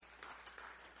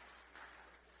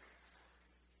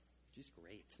She's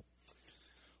great.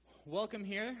 Welcome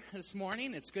here this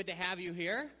morning. It's good to have you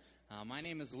here. My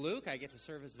name is Luke. I get to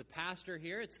serve as the pastor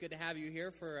here. It's good to have you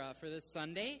here for this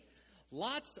Sunday.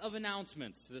 Lots of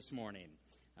announcements this morning.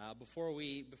 Before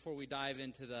we dive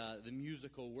into the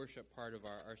musical worship part of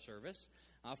our service.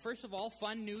 First of all,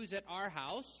 fun news at our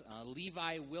house.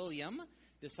 Levi William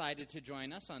decided to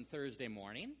join us on Thursday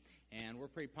morning, and we're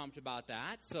pretty pumped about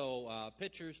that. So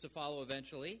pictures to follow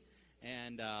eventually.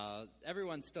 And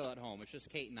everyone's still at home. It's just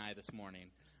Kate and I this morning.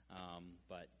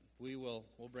 But we'll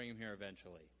bring him here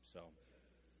eventually. So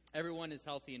everyone is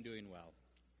healthy and doing well.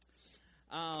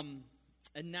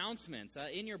 Announcements.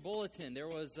 In your bulletin, there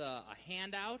was a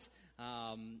handout.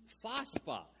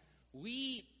 FOSPA.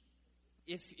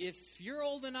 If you're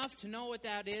old enough to know what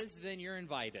that is, then you're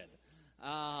invited.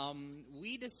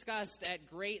 We discussed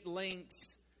at great length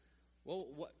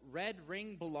red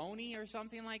ring bologna or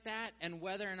something like that, and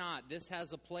whether or not this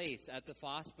has a place at the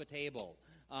FOSPA table.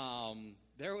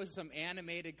 There was some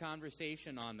animated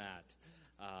conversation on that.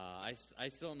 I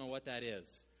still don't know what that is.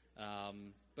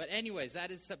 But anyways,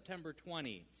 that is September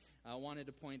 20. I wanted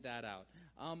to point that out.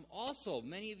 Also,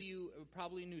 many of you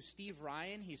probably knew Steve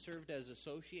Ryan. He served as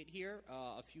associate here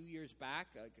a few years back,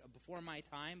 before my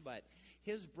time, but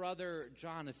his brother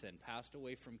Jonathan passed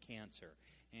away from cancer.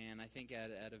 And I think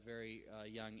at a very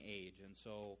young age. And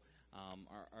so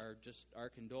our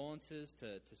condolences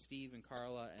to Steve and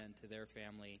Carla and to their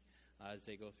family as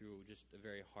they go through just a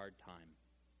very hard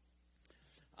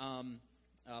time.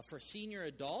 For senior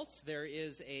adults, there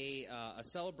is a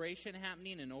celebration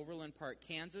happening in Overland Park,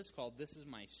 Kansas called This Is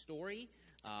My Story.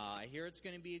 I hear it's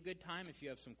going to be a good time. If you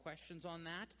have some questions on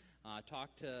that,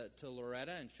 talk to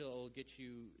Loretta and she'll get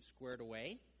you squared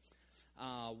away.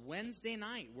 Wednesday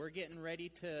night, we're getting ready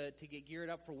to get geared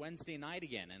up for Wednesday night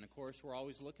again. And, of course, we're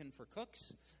always looking for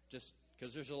cooks just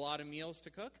because there's a lot of meals to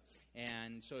cook.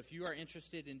 And so if you are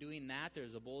interested in doing that,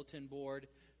 there's a bulletin board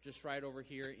just right over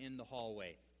here in the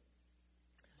hallway.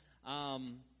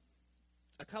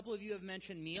 A couple of you have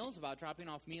mentioned meals, about dropping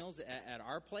off meals at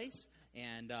our place.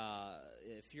 And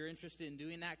if you're interested in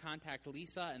doing that, contact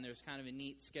Lisa. And there's kind of a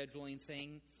neat scheduling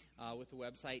thing with the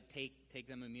website,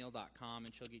 takethemameal.com,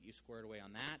 and she'll get you squared away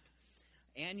on that.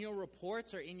 Annual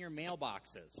reports are in your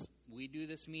mailboxes. We do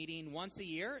this meeting once a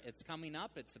year. It's coming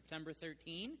up. It's September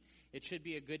 13. It should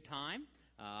be a good time.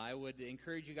 I would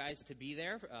encourage you guys to be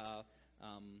there.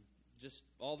 Just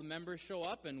all the members show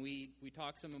up, and we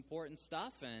talk some important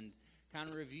stuff and kind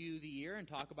of review the year and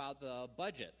talk about the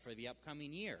budget for the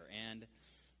upcoming year. And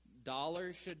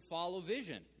dollars should follow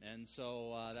vision. And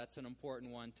so that's an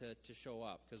important one to show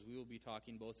up because we will be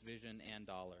talking both vision and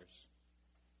dollars.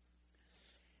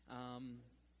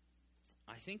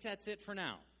 I think that's it for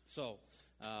now. So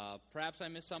perhaps I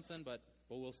missed something, but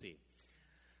we'll see.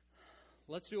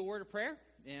 Let's do a word of prayer,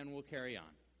 and we'll carry on.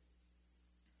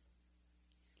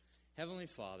 Heavenly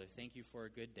Father, thank you for a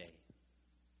good day.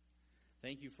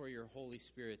 Thank you for your Holy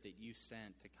Spirit that you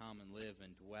sent to come and live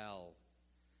and dwell,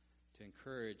 to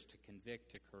encourage, to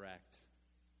convict, to correct.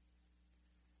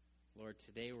 Lord,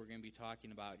 today we're going to be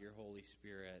talking about your Holy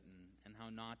Spirit and how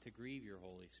not to grieve your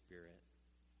Holy Spirit.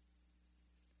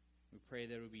 We pray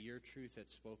that it would be your truth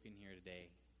that's spoken here today.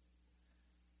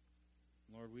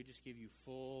 Lord, we just give you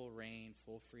full reign,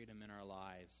 full freedom in our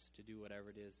lives to do whatever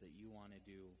it is that you want to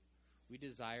do. We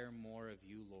desire more of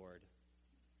you, Lord.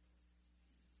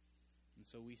 And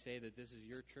so we say that this is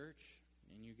your church,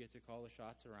 and you get to call the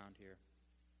shots around here.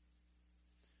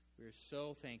 We are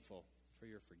so thankful for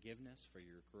your forgiveness, for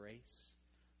your grace,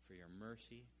 for your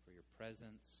mercy, for your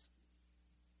presence.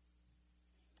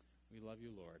 We love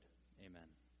you, Lord.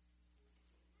 Amen.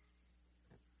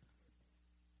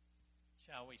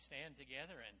 Shall we stand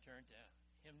together and turn to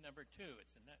hymn number 2?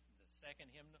 It's the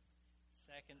second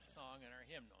song in our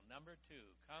hymnal. Number 2,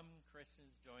 Come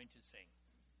Christians Join to Sing.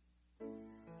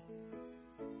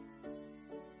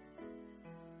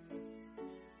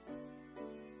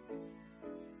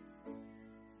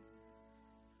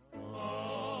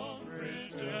 Come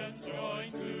Christians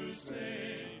join to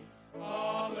sing,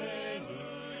 Hallelujah,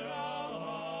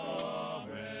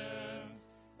 Amen.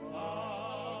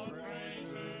 All praise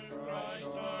to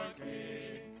Christ our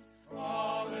King,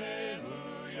 Hallelujah,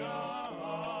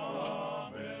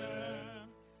 Amen.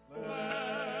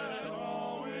 Let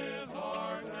all with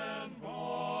heart and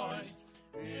voice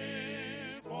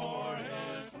before Him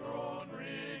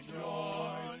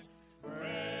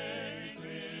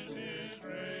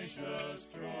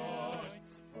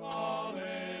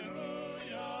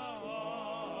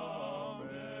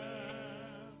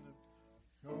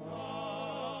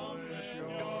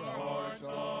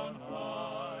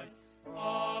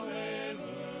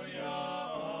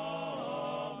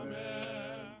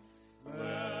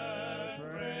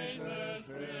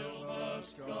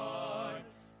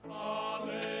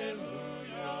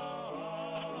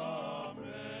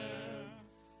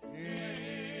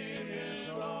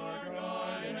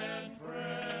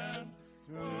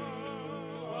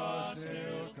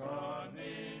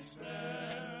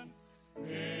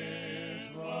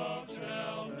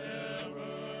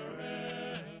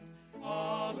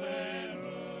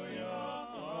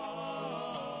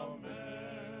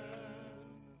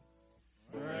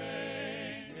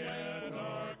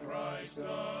Christ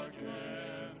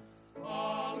again.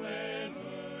 Alleluia,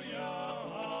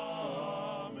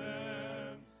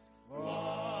 amen.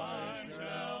 Voice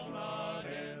shall not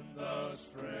end the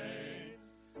strain.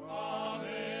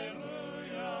 Alleluia,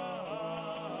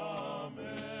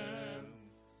 amen.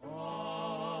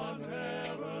 On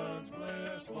heaven's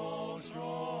blissful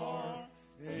shore,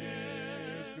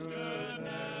 His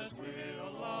goodness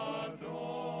we'll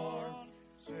adore,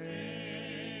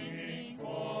 singing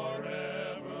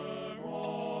forevermore.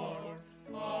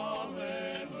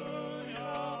 Alleluia,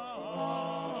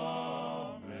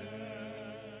 amen.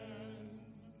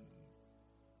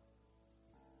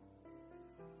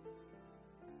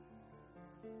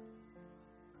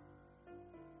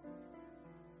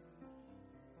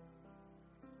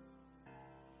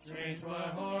 Change my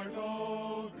heart,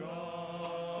 O God,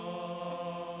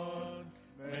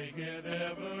 make it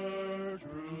ever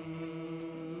true.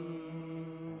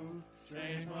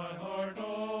 Change my heart,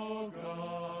 O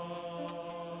God,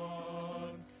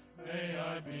 may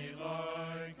I be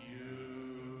like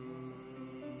you.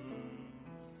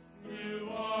 You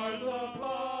are the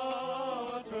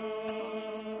potter,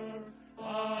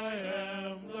 I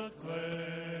am the clay.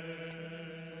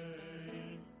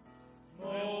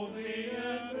 Mold me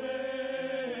and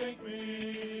make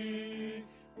me,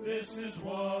 this is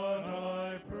what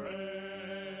I pray.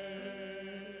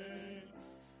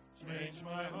 Change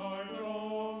my heart,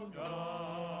 O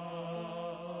God,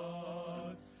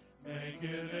 make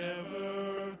it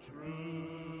ever true.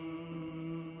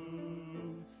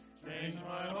 Change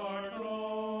my heart,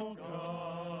 O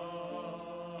God,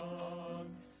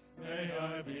 may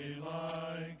I be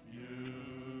like you.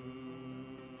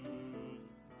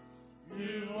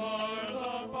 You are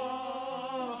the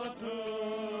potter,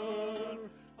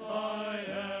 I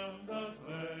am the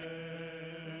clay.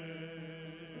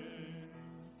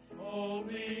 Mold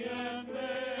me and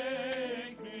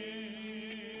make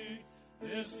me,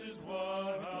 this is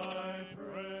what I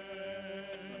pray.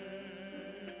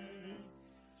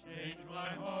 Change my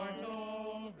heart,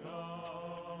 O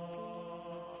God,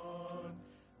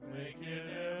 make it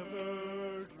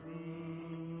ever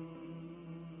true.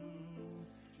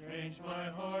 Change my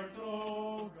heart,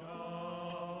 O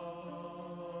God,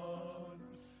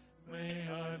 may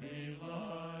I be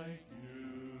like you.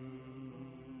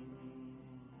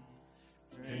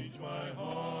 Change my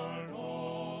heart,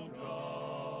 O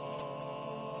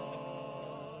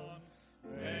God,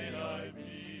 may I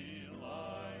be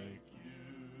like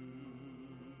you.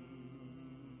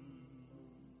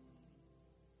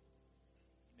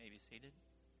 You may be seated.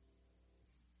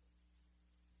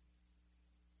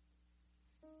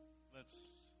 Let's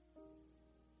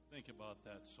think about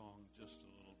that song just a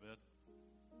little bit.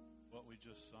 What we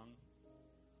just sung.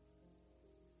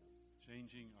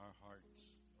 Changing our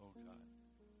hearts, oh God.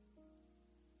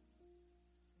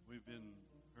 We've been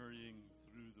hurrying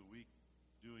through the week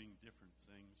doing different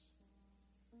things.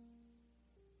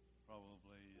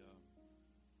 Probably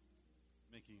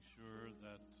making sure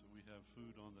that we have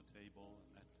food on the table and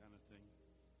that kind of thing.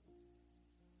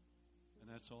 And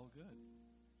that's all good.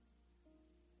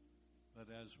 But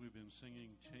as we've been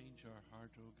singing, Change Our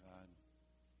Heart, O God,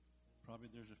 probably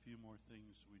there's a few more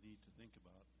things we need to think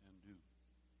about and do.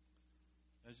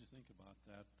 As you think about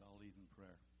that, I'll lead in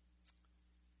prayer.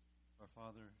 Our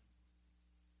Father,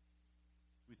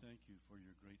 we thank you for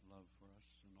your great love for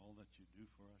us and all that you do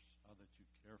for us, how that you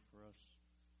care for us.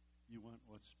 You want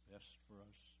what's best for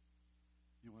us.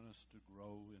 You want us to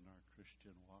grow in our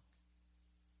Christian walk.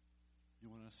 You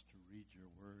want us to read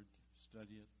your word,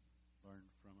 study it, learn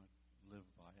from it, live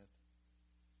by it.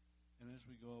 And as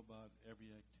we go about every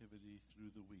activity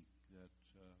through the week, that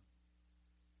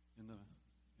in our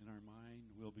mind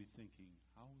we'll be thinking,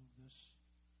 how will this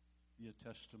be a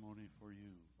testimony for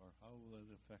you? Or how will it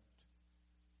affect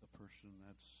the person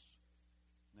that's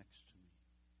next to me?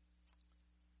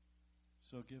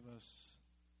 So give us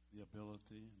the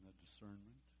ability and the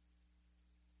discernment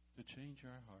to change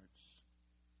our hearts,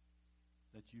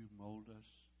 that you mold us,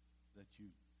 that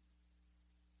you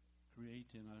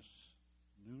create in us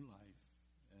new life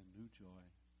and new joy,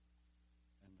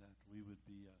 and that we would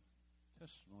be a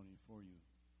testimony for you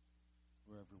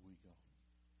wherever we go.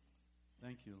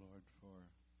 Thank you, Lord, for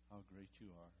how great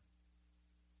you are.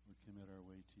 We commit our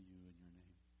way to you in your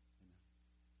name.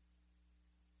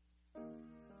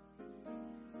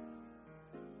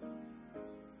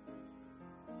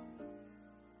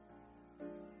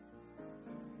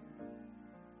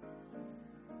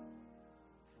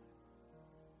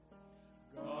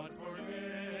 God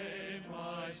forgave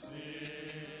my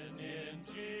sin in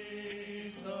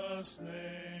Jesus'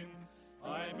 name.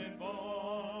 I've been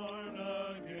born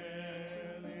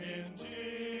again in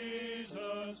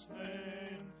Jesus' Jesus'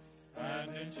 name,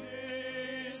 and in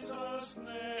Jesus'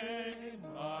 name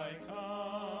I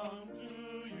come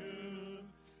to you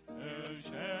to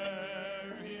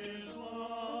share his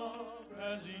love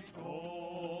as he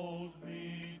told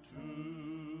me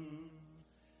to.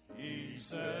 He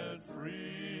said,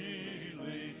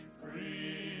 freely,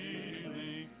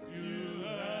 freely you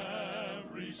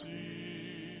have received.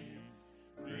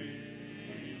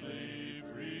 Freely,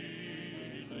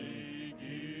 freely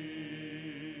give.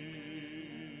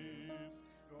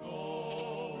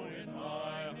 Go in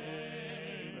my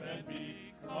name, and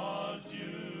because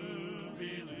you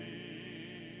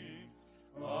believe,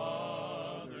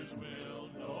 others will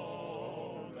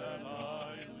know that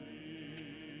I live.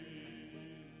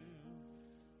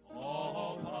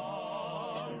 All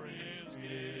power is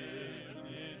given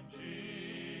in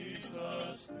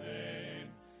Jesus' name,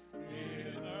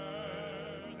 in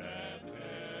earth and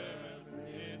heaven,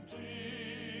 in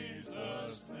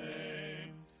Jesus'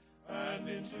 name, and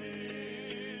in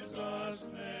Jesus'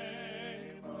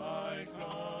 name I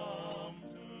come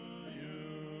to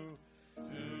you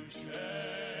to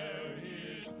share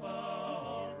his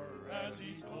power as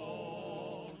he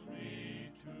told me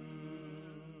to.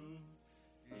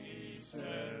 He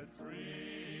said,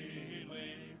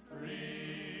 freely,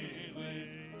 freely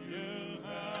you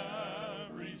have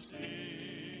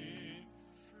received.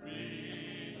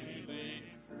 Freely,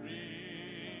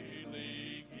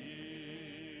 freely give.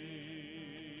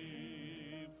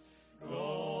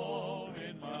 Go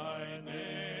in my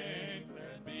name,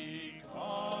 and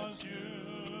because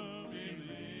you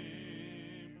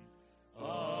believe,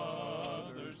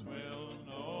 others will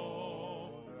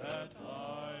know that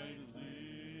I live.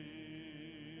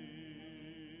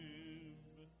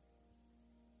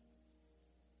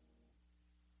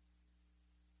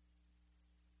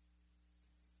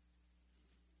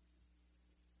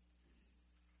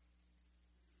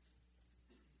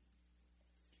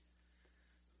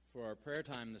 For our prayer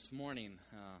time this morning,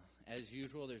 as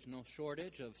usual, there's no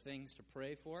shortage of things to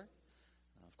pray for.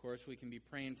 Of course, we can be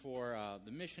praying for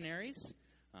the missionaries.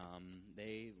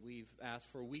 We've asked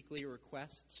for weekly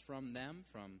requests from them,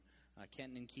 from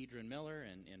Kenton and Kedron Miller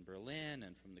in Berlin,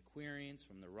 and from the Queerings,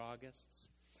 from the Rogists.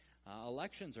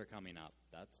 Elections are coming up.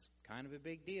 That's kind of a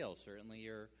big deal. Certainly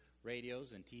your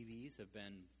radios and TVs have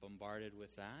been bombarded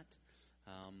with that.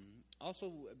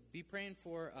 Also, be praying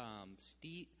for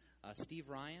Steve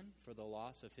Ryan for the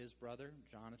loss of his brother,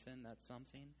 Jonathan. That's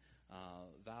something.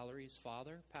 Valerie's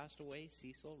father passed away,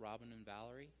 Cecil, Robin and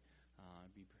Valerie.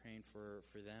 Be praying for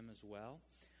them as well.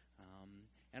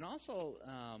 And also,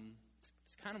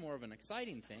 it's kind of more of an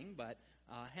exciting thing, but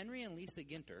Henry and Lisa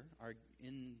Ginter are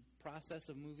in process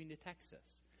of moving to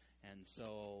Texas. And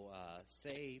so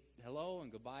say hello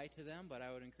and goodbye to them, but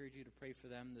I would encourage you to pray for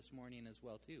them this morning as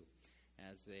well, too,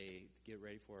 as they get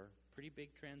ready for a pretty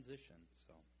big transition.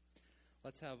 So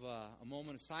let's have a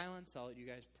moment of silence. I'll let you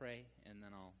guys pray, and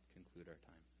then I'll conclude our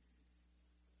time.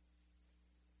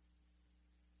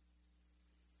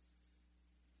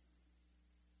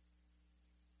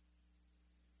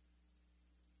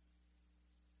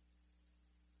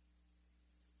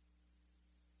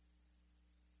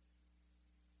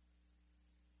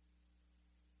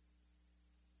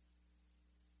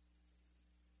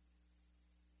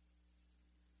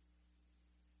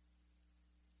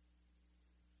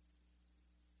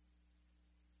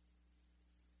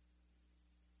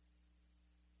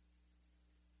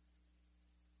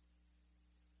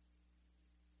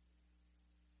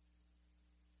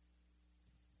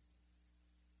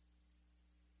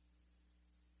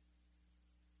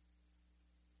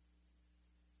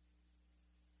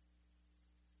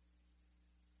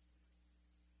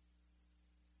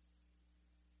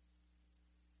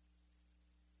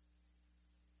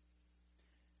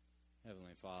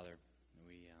 Heavenly Father,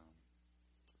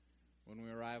 when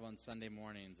we arrive on Sunday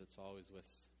mornings, it's always with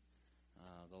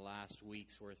the last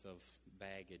week's worth of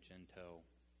baggage in tow.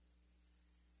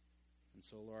 And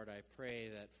so, Lord, I pray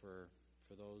that for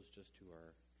those just who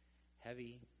are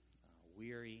heavy,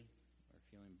 weary, or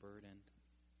feeling burdened,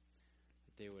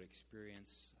 that they would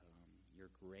experience your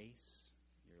grace,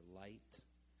 your light.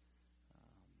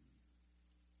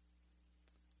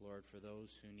 Lord, for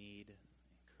those who need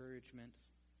encouragement,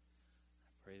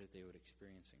 pray that they would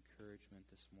experience encouragement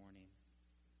this morning.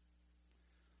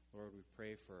 Lord, we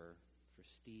pray for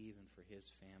Steve and for his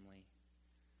family,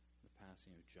 the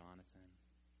passing of Jonathan.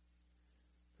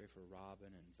 Pray for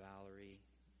Robin and Valerie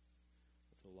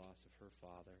with the loss of her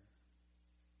father.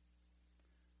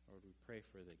 Lord, we pray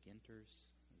for the Ginters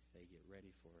as they get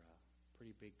ready for a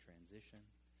pretty big transition,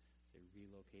 as they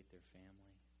relocate their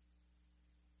family.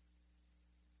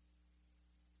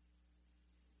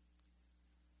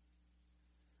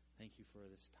 thank you for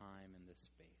this time and this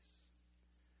space.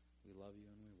 We love you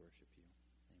and we worship you.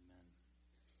 Amen.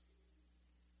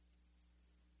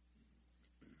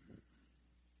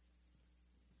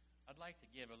 I'd like to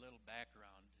give a little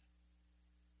background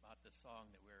about the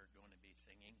song that we're going to be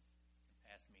singing,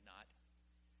 Pass Me Not.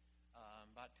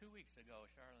 About 2 weeks ago,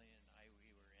 Charlene and I,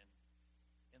 we were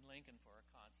in Lincoln for a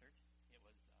concert. It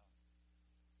was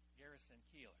Garrison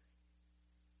Keillor,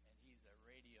 and he's a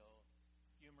radio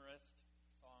humorist,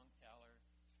 song-teller,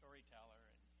 storyteller,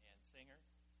 and singer.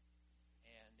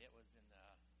 And it was in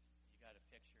the, you got a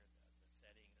picture of the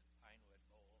setting, the Pinewood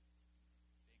Bowl,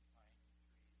 big pine trees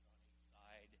on each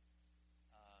side,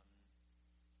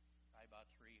 probably about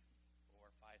 3,000,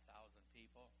 4,000, 5,000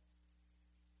 people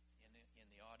in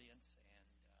the audience.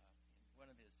 And in one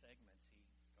of his segments, he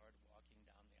started walking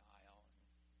down the aisle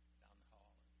and down the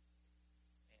hall,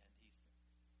 and he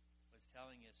was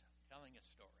telling a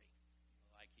story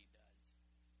like he does.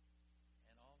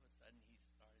 And all of a sudden, he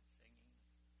started singing,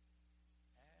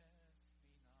 "Pass me not, O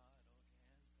gentle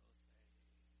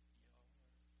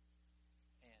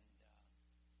Savior," and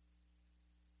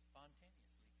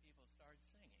spontaneously, people started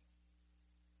singing,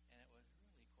 and it was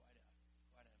really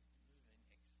quite a moving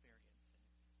experience.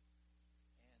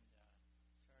 And Charlie and I,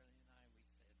 we said,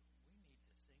 we need to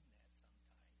sing that sometime.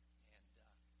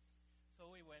 And so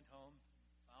we went home,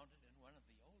 found it in one of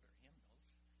the older hymnals,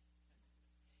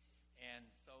 and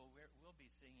so we'll be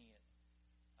singing it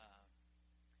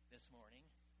this morning.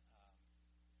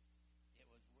 It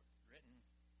was written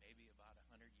maybe about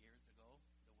 100 years ago,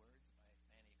 the words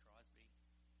by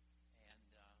Fanny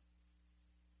Crosby.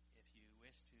 And if you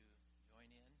wish to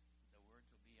join in, the words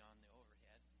will be on the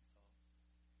overhead. And so we'll be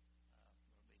singing,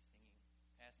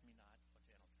 "Pass Me Not, O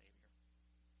Gentle Savior."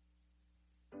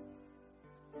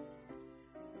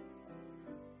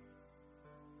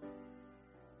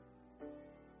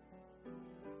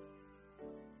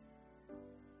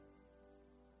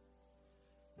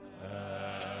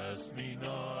 Pass me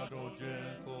not, O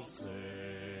gentle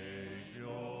Savior,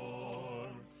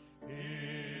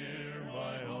 hear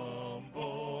my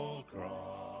humble cry,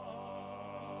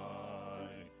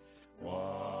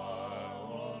 while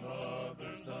on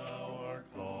others thou art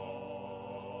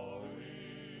calling,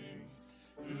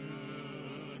 do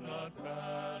not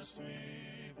pass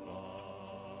me by.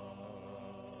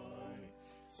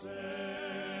 Savior,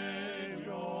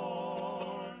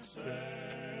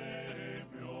 Savior,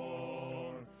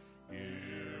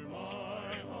 hear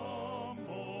my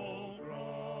humble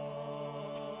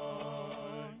cry,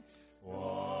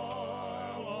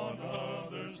 while on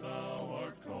others thou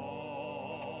art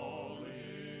calling,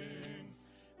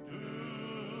 do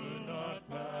not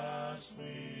pass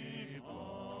me by.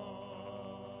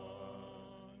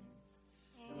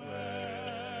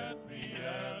 Let me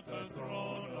at the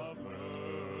throne of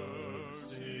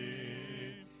mercy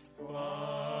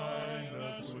find a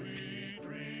sweet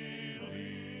relief,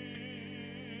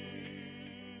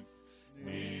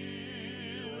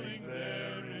 kneeling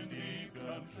there in deep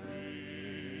contrition,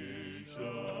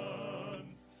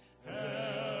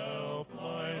 help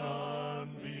mine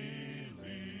unbelief.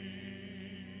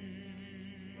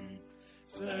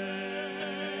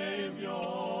 Savior,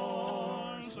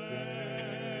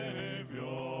 Savior,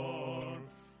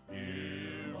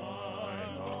 hear my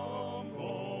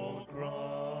humble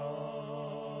cry,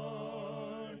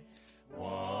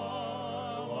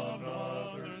 while on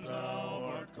others thou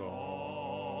art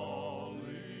calling,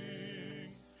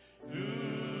 do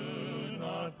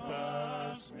not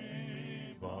pass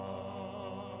me by.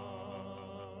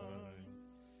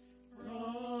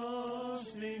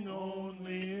 Trusting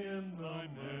only in thy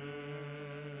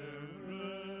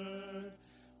merit,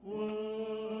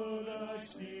 would I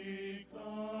seek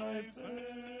thy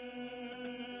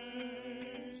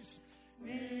face,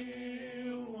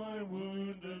 heal my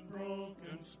wounded,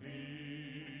 broken spirit,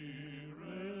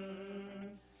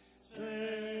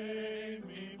 save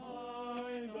me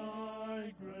by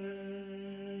thy grace.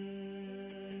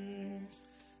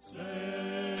 Savior,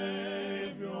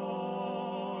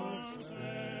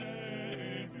 Savior,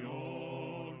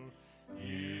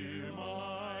 hear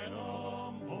my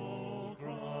humble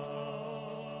cry,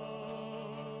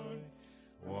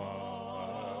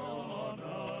 while on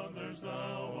others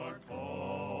thou art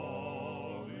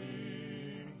calling,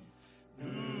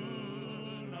 do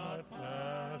not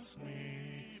pass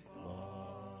me by.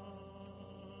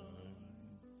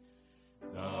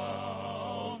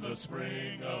 Thou, the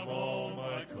spring of all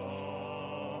my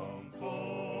comfort,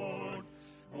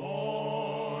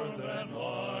 more than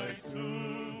life to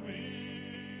me.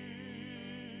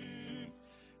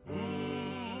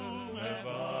 Whom have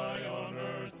I on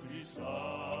earth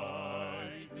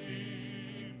beside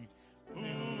thee?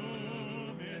 Whom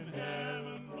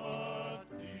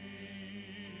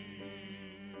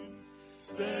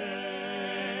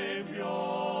Savior,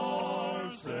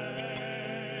 Savior,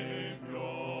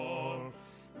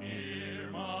 hear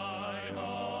my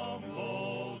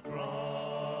humble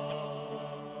cry.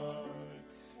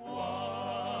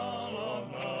 While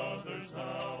on others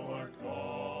thou art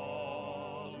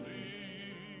calling,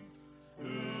 do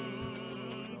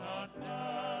not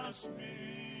pass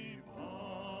me by.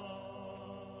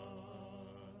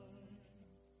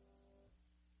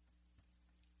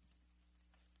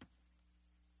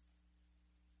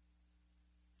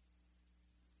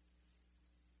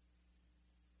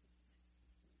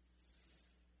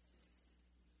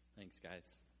 Thanks, guys.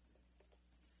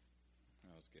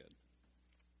 That was good.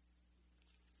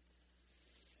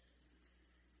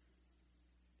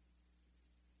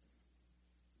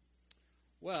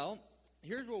 Well,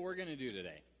 here's what we're going to do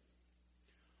today.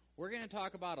 We're going to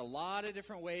talk about a lot of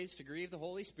different ways to grieve the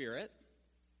Holy Spirit,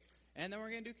 and then we're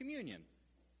going to do communion,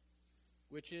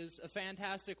 which is a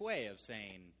fantastic way of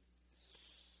saying,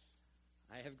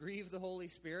 I have grieved the Holy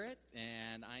Spirit,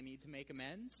 and I need to make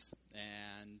amends,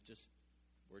 and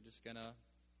we're just going to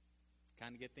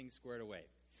kind of get things squared away.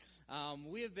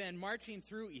 We have been marching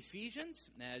through Ephesians,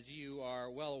 as you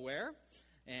are well aware,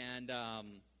 and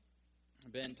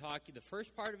been talking the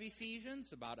first part of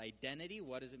Ephesians about identity.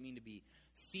 What does it mean to be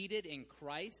seated in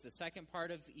Christ? The second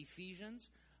part of Ephesians,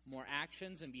 more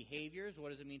actions and behaviors. What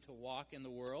does it mean to walk in the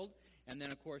world? And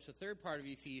then, of course, the third part of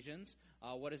Ephesians,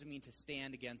 what does it mean to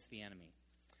stand against the enemy?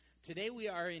 Today we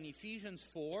are in Ephesians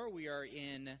 4. We are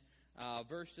in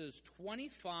verses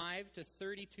 25 to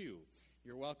 32.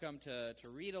 You're welcome to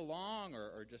read along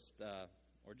or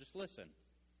just listen.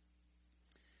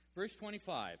 Verse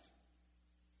 25.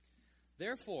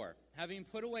 Therefore, having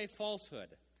put away falsehood,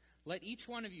 let each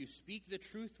one of you speak the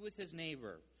truth with his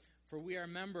neighbor, for we are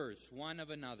members one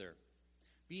of another.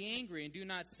 Be angry and do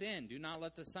not sin. Do not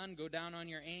let the sun go down on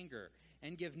your anger,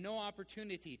 and give no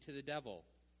opportunity to the devil.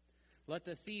 Let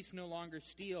the thief no longer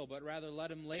steal, but rather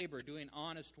let him labor, doing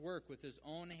honest work with his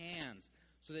own hands,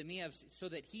 so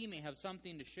that he may have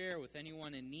something to share with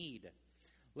anyone in need.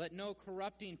 Let no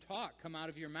corrupting talk come out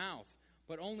of your mouth,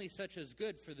 but only such as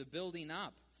good for the building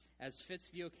up, as fits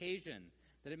the occasion,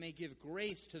 that it may give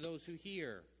grace to those who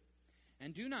hear.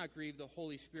 And do not grieve the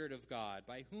Holy Spirit of God,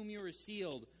 by whom you are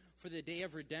sealed for the day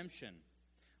of redemption.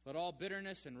 Let all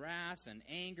bitterness and wrath and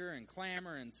anger and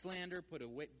clamor and slander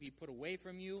be put away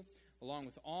from you, along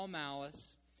with all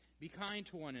malice. Be kind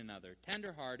to one another,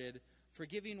 tender-hearted,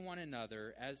 forgiving one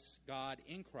another, as God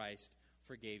in Christ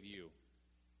forgave you.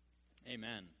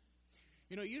 Amen.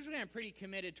 You know, usually I'm pretty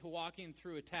committed to walking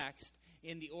through a text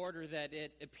in the order that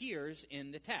it appears in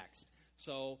the text.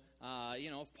 So,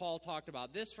 if Paul talked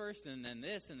about this first, and then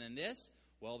this,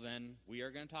 well, then we are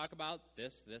going to talk about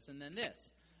this, and then this.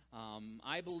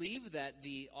 I believe that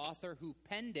the author who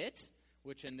penned it,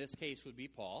 which in this case would be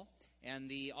Paul, and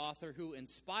the author who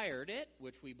inspired it,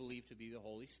 which we believe to be the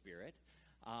Holy Spirit,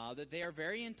 that they are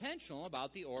very intentional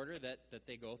about the order that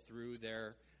they go through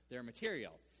their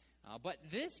material. But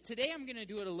today I'm going to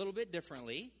do it a little bit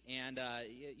differently, and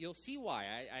you'll see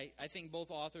why. I think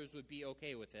both authors would be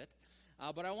okay with it.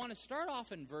 But I want to start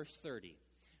off in verse 30,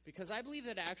 because I believe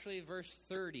that actually verse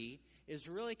 30 is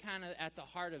really kind of at the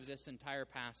heart of this entire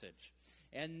passage.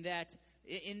 And that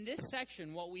in this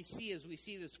section, what we see is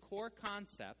this core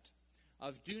concept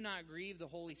of do not grieve the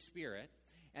Holy Spirit,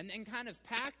 and then kind of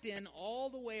packed in all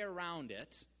the way around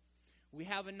it, we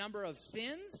have a number of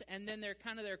sins, and then they're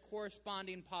kind of their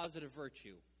corresponding positive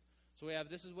virtue. So we have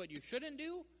this is what you shouldn't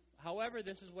do, however,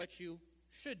 this is what you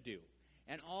should do.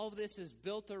 And all of this is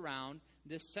built around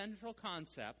this central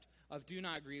concept of do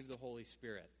not grieve the Holy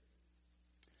Spirit.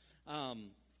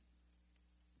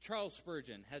 Charles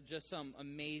Spurgeon had just some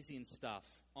amazing stuff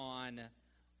on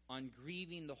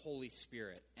grieving the Holy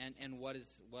Spirit and what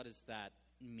does that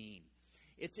mean.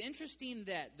 It's interesting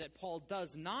that Paul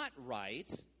does not write,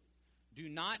 do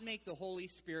not make the Holy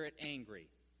Spirit angry.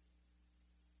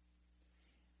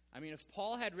 I mean, if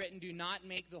Paul had written, do not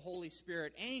make the Holy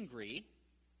Spirit angry,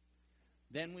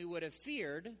 then we would have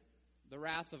feared the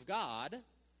wrath of God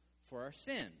for our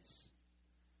sins.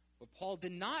 But Paul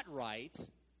did not write,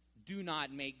 do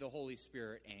not make the Holy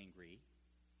Spirit angry.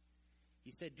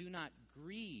 He said, do not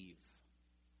grieve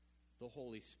the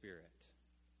Holy Spirit.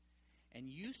 And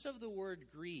use of the word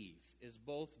grieve is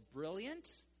both brilliant,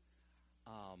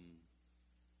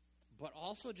 but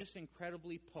also just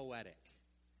incredibly poetic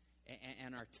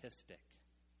and artistic.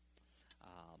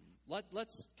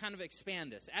 Let's kind of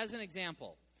expand this. As an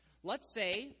example, let's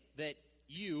say that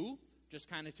you, just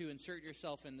kind of to insert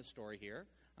yourself in the story here,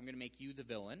 I'm going to make you the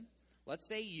villain. Let's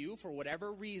say you, for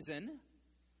whatever reason,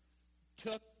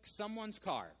 took someone's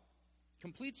car,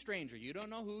 Complete stranger. You don't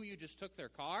know who. You just took their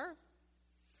car.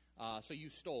 So you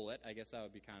stole it. I guess that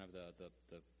would be kind of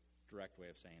the direct way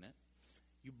of saying it.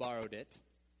 You borrowed it.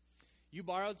 You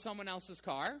borrowed someone else's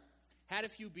car, had a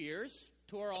few beers,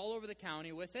 tore all over the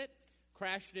county with it,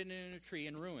 crashed it into a tree,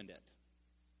 and ruined it.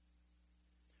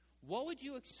 What would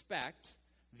you expect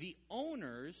the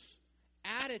owner's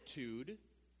attitude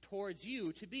towards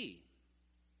you to be?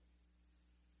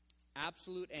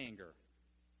 Absolute anger,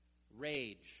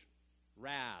 rage,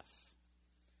 wrath,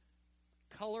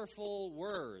 colorful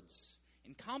words,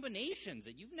 and combinations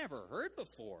that you've never heard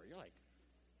before. You're like,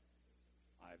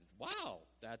 wow,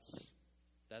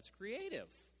 that's creative.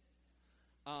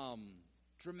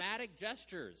 Dramatic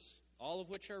gestures, all of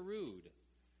which are rude.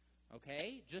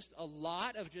 Okay? Just a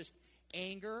lot of just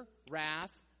anger,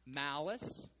 wrath,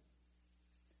 malice.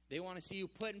 They want to see you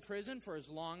put in prison for as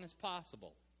long as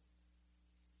possible.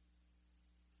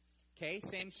 Okay,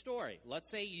 same story. Let's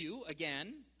say you,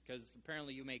 again, because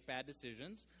apparently you make bad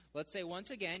decisions, let's say once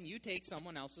again you take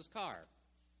someone else's car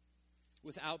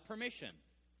without permission.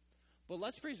 But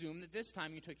let's presume that this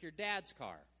time you took your dad's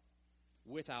car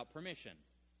without permission.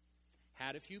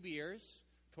 Had a few beers,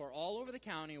 tore all over the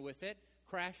county with it,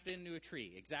 crashed into a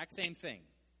tree. Exact same thing.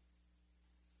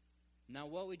 Now,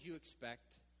 what would you expect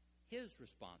his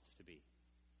response to be?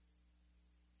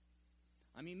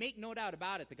 I mean, make no doubt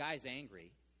about it, the guy's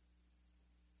angry.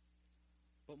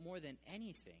 But more than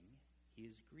anything, he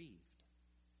is grieved.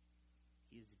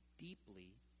 He is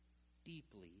deeply,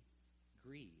 deeply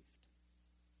grieved.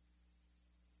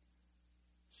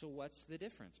 So what's the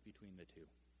difference between the two?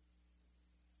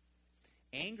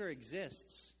 Anger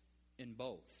exists in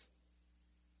both.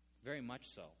 Very much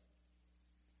so.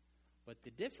 But the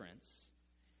difference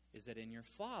is that in your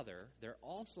Father, there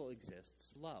also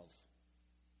exists love.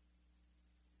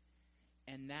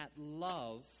 And that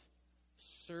love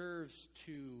serves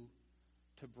to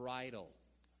bridle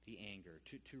the anger,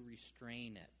 to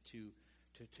restrain it,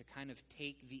 to kind of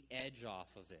take the edge off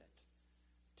of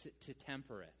it, to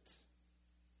temper it.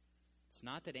 It's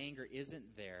not that anger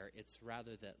isn't there, it's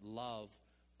rather that love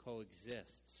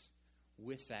coexists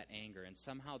with that anger, and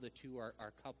somehow the two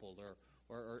are coupled,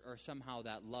 or somehow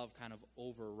that love kind of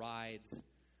overrides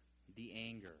the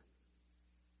anger.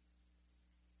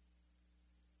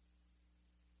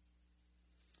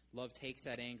 Love takes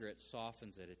that anger, it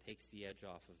softens it, it takes the edge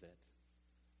off of it.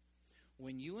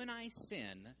 When you and I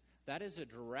sin, that is a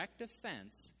direct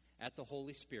offense at the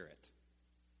Holy Spirit,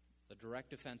 a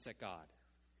direct offense at God.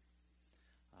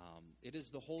 It is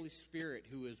the Holy Spirit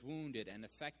who is wounded and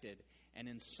affected and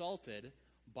insulted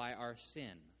by our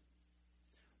sin.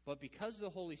 But because the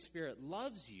Holy Spirit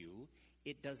loves you,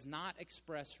 it does not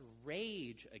express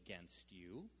rage against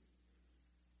you,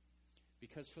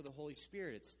 because for the Holy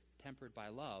Spirit it's tempered by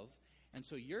love. And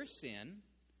so your sin,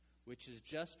 which is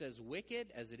just as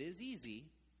wicked as it is easy,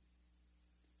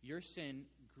 your sin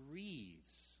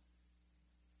grieves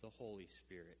the Holy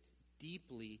Spirit,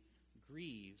 deeply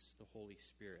grieves the Holy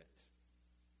Spirit.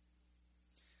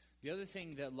 The other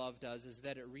thing that love does is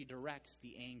that it redirects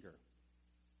the anger.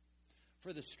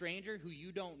 For the stranger who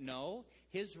you don't know,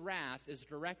 his wrath is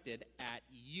directed at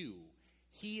you.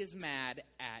 He is mad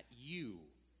at you.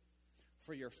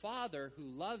 For your Father who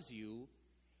loves you,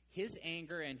 his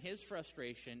anger and his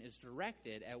frustration is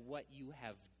directed at what you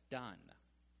have done,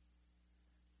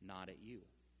 not at you.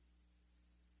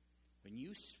 When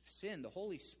you sin, the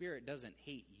Holy Spirit doesn't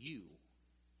hate you,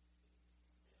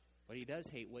 but he does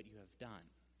hate what you have done.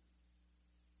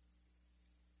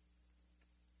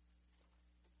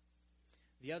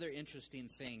 The other interesting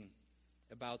thing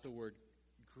about the word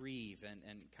grieve,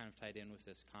 and kind of tied in with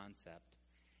this concept,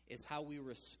 is how we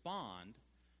respond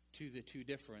to the two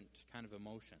different kind of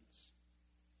emotions.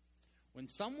 When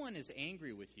someone is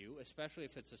angry with you, especially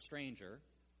if it's a stranger,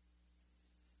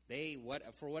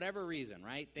 for whatever reason,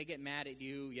 right? They get mad at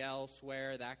you, yell,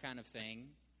 swear, that kind of thing.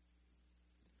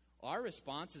 Our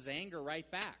response is anger right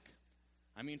back.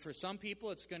 I mean, for some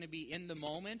people, it's going to be in the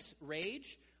moment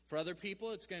rage. For other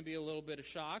people, it's going to be a little bit of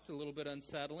shock, a little bit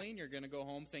unsettling. You're going to go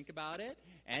home, think about it,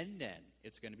 and then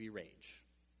it's going to be rage.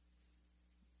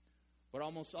 But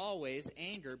almost always,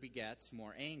 anger begets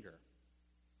more anger.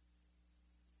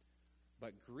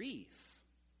 But grief,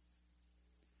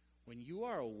 when you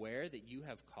are aware that you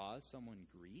have caused someone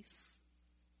grief,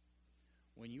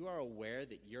 when you are aware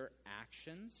that your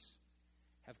actions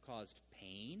have caused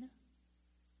pain,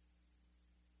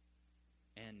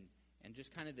 and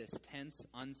just kind of this tense,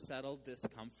 unsettled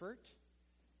discomfort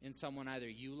in someone either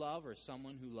you love or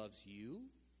someone who loves you,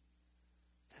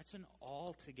 that's an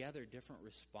altogether different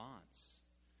response.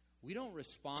 We don't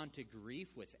respond to grief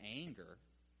with anger.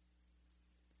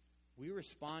 we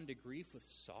respond to grief with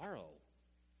sorrow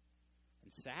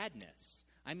and sadness.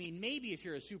 I mean, maybe if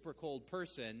you're a super cold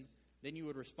person, then you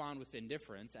would respond with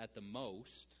indifference at the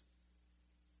most.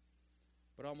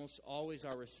 But almost always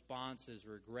our response is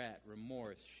regret,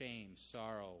 remorse, shame,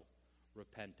 sorrow,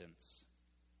 repentance.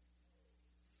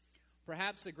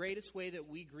 Perhaps the greatest way that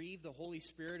we grieve the Holy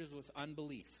Spirit is with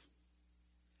unbelief.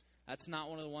 That's not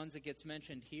one of the ones that gets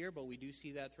mentioned here, but we do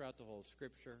see that throughout the whole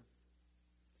Scripture.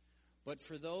 But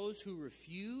for those who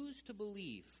refuse to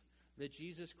believe that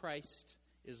Jesus Christ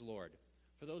is Lord,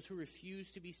 for those who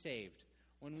refuse to be saved,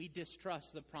 when we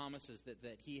distrust the promises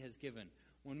that He has given,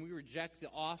 when we reject the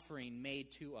offering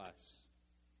made to us.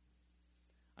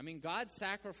 I mean, God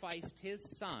sacrificed His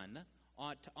Son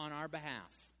on our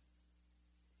behalf.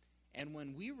 And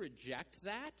when we reject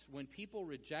that, when people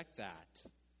reject that,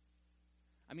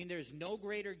 I mean, there's no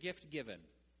greater gift given.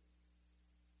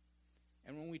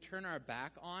 And when we turn our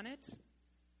back on it,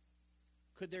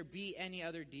 could there be any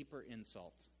other deeper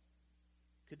insult?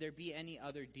 Could there be any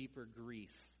other deeper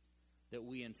grief that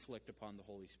we inflict upon the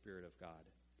Holy Spirit of God?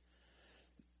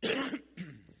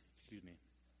 Excuse me.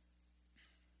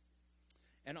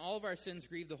 And all of our sins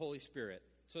grieve the Holy Spirit.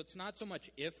 So it's not so much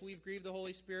if we've grieved the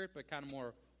Holy Spirit, but kind of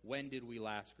more, when did we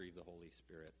last grieve the Holy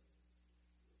Spirit?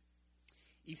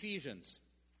 Ephesians.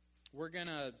 We're going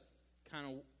to kind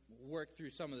of work through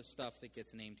some of the stuff that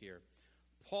gets named here.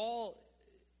 Paul,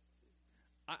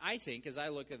 I think, as I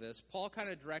look at this, Paul kind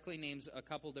of directly names a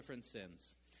couple different sins.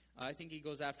 I think he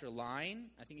goes after lying.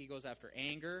 I think he goes after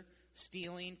anger,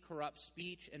 stealing, corrupt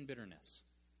speech, and bitterness.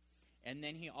 And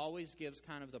then he always gives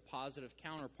kind of the positive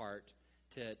counterpart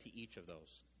to each of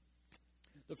those.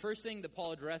 The first thing that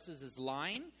Paul addresses is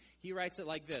lying. He writes it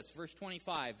like this, verse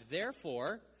 25,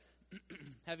 "Therefore,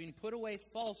 having put away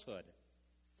falsehood,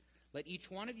 let each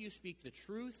one of you speak the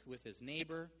truth with his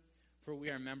neighbor, for we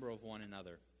are a member of one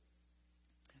another."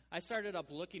 I started up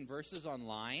looking verses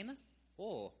online.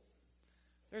 Oh,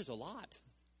 there's a lot.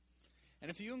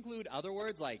 And if you include other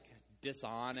words like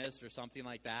dishonest or something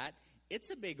like that, it's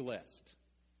a big list.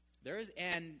 There is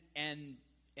and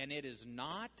it is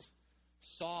not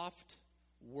soft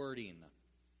wording.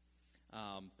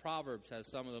 Proverbs has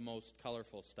some of the most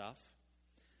colorful stuff.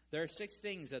 There are 6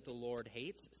 things that the Lord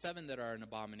hates, 7 that are an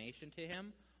abomination to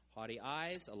Him: haughty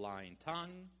eyes, a lying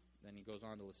tongue. Then he goes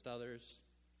on to list others.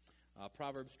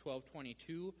 Proverbs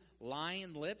 12:22,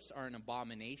 lying lips are an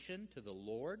abomination to the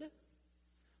Lord.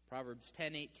 Proverbs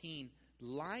 10:18,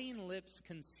 lying lips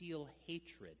conceal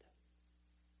hatred,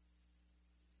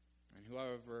 and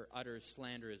whoever utters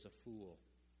slander is a fool.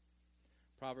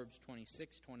 Proverbs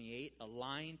 26:28, a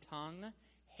lying tongue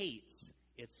hates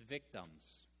its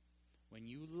victims. When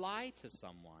you lie to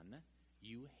someone,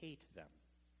 you hate them.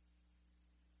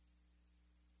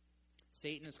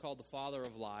 Satan is called the father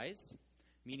of lies,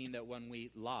 meaning that when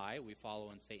we lie, we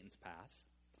follow in Satan's path.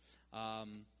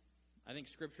 I think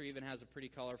Scripture even has a pretty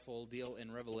colorful deal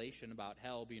in Revelation about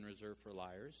hell being reserved for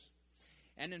liars.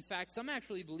 And in fact, some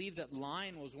actually believe that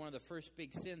lying was one of the first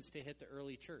big sins to hit the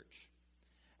early church.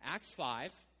 Acts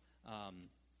 5,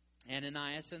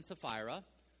 Ananias and Sapphira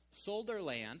sold their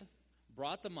land,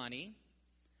 brought the money.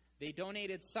 They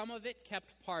donated some of it,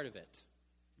 kept part of it.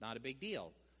 Not a big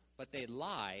deal. But they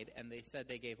lied, and they said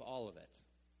they gave all of it.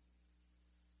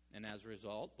 And as a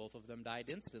result, both of them died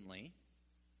instantly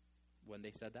when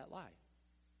they said that lie.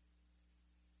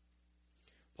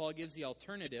 Paul gives the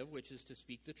alternative, which is to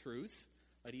speak the truth.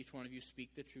 Let each one of you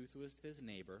speak the truth with his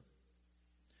neighbor.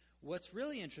 What's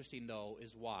really interesting, though,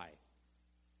 is why.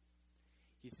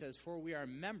 He says, "For we are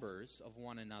members of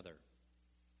one another."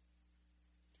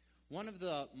 One of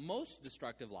the most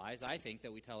destructive lies, I think,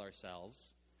 that we tell ourselves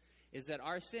is that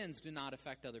our sins do not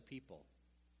affect other people.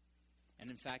 And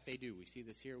in fact, they do. We see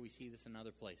this here. We see this in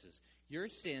other places. Your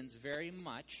sins very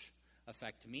much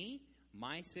affect me.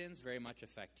 My sins very much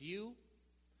affect you.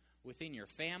 Within your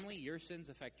family, your sins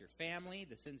affect your family.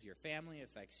 The sins of your family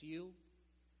affects you.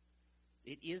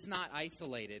 It is not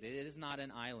isolated. It is not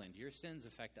an island. Your sins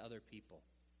affect other people.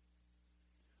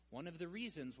 One of the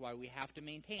reasons why we have to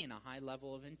maintain a high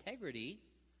level of integrity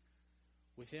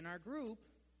within our group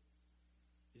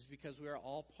is because we are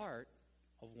all part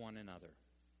of one another.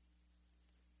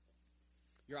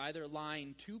 You're either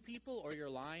lying to people or you're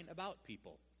lying about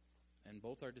people, and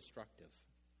both are destructive.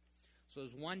 So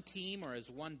as one team or as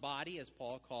one body, as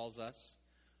Paul calls us,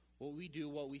 what we do,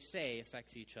 what we say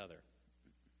affects each other.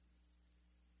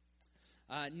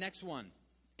 Next one,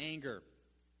 anger.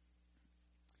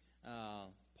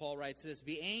 Paul writes this,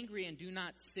 "Be angry and do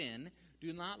not sin.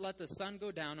 Do not let the sun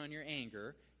go down on your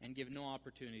anger, and give no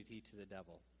opportunity to the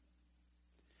devil."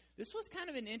 This was kind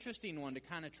of an interesting one to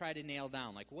kind of try to nail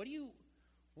down. Like, what do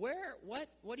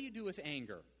What do you do with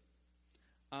anger?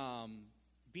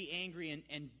 Be angry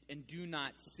and do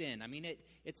not sin. I mean,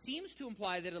 it seems to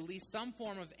imply that at least some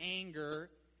form of anger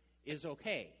is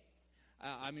okay.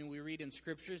 We read in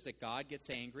Scriptures that God gets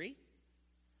angry.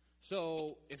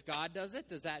 So if God does it,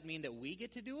 does that mean that we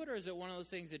get to do it, or is it one of those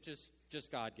things that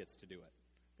just God gets to do it?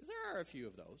 Because there are a few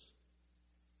of those.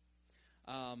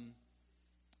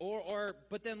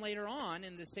 But then later on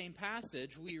in the same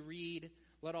passage, we read,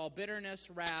 "Let all bitterness,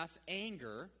 wrath,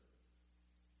 anger,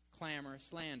 clamor,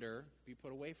 slander be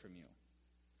put away from you."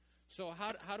 So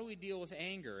how do we deal with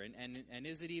anger, and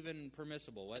is it even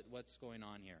permissible? What's going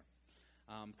on here?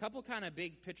 A couple kind of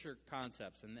big picture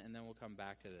concepts, and then we'll come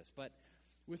back to this. But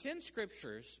within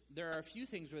Scriptures, there are a few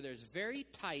things where there's very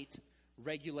tight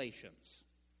regulations.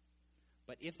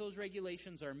 But if those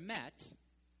regulations are met,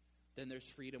 then there's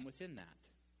freedom within that.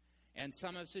 And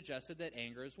some have suggested that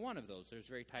anger is one of those. There's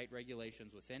very tight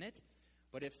regulations within it.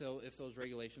 But if those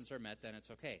regulations are met, then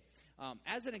it's okay.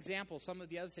 As an example, some of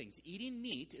the other things. Eating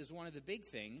meat is one of the big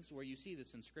things where you see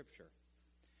this in Scripture.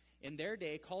 In their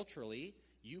day, culturally,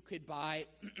 you could buy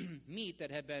meat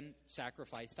that had been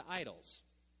sacrificed to idols.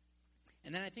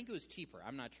 And then I think it was cheaper.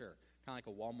 I'm not sure. Kind of like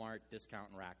a Walmart discount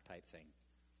rack type thing.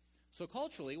 So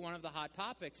culturally, one of the hot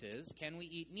topics is, can we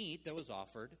eat meat that was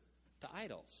offered to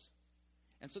idols?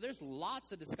 And so there's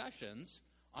lots of discussions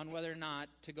on whether or not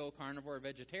to go carnivore or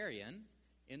vegetarian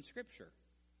in Scripture.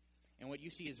 And what you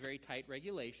see is very tight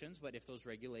regulations, but if those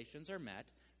regulations are met,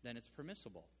 then it's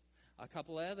permissible. A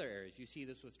couple of other areas. You see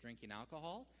this with drinking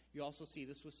alcohol. You also see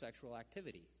this with sexual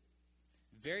activity.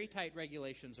 Very tight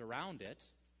regulations around it,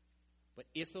 but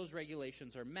if those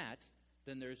regulations are met,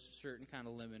 then there's certain kind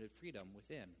of limited freedom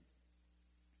within.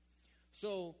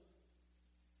 So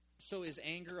is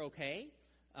anger okay?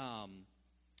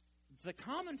 The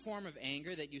common form of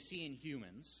anger that you see in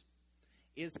humans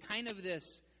is kind of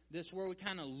this where we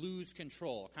kind of lose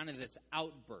control, kind of this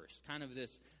outburst, kind of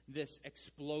this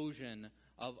explosion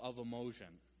of emotion,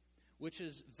 which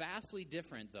is vastly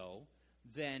different, though,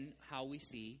 than how we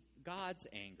see God's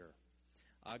anger.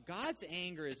 God's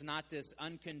anger is not this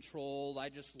uncontrolled, I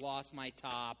just lost my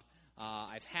top,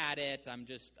 I've had it,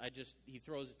 he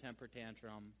throws a temper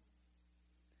tantrum.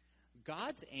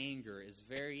 God's anger is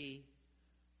very,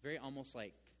 very almost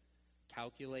like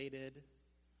calculated,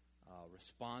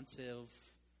 responsive.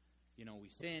 We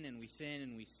sin and we sin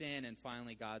and we sin, and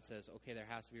finally God says, okay, there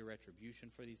has to be a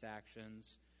retribution for these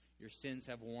actions. Your sins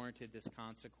have warranted this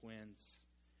consequence.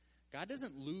 God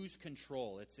doesn't lose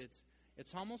control.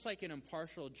 It's almost like an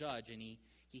impartial judge, and he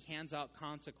hands out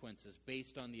consequences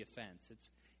based on the offense.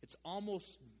 It's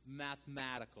almost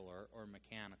mathematical or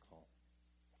mechanical.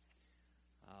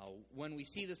 When we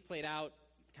see this played out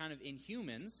kind of in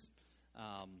humans,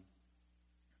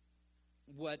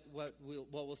 what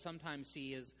we'll sometimes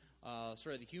see is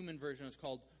sort of the human version is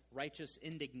called righteous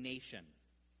indignation.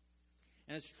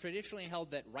 And it's traditionally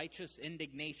held that righteous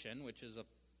indignation, which is a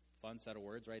fun set of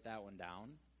words, write that one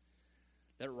down,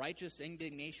 that righteous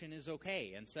indignation is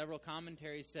okay. And several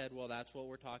commentaries said, well, that's what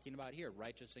we're talking about here,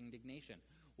 righteous indignation,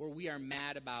 where we are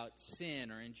mad about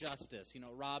sin or injustice,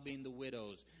 robbing the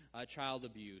widows, child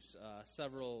abuse,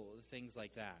 several things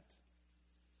like that.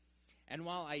 And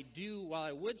while I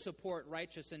would support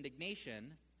righteous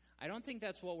indignation, I don't think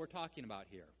that's what we're talking about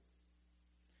here.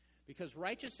 Because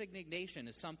righteous indignation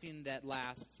is something that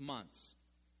lasts months,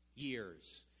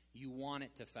 years. You want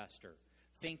it to fester.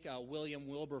 Think William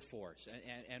Wilberforce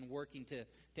and working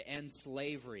to end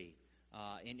slavery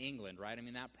in England, right?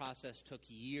 That process took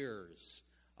years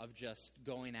of just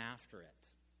going after it.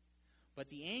 But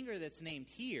the anger that's named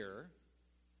here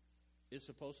is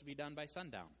supposed to be done by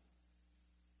sundown.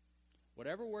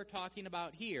 Whatever we're talking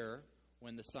about here,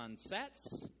 when the sun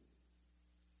sets,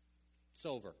 it's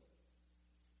over.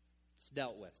 It's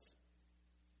dealt with.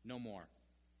 No more.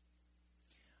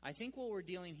 I think what we're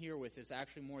dealing here with is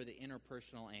actually more the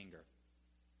interpersonal anger,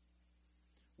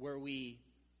 where we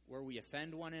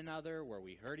offend one another, where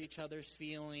we hurt each other's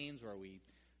feelings, where we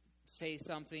say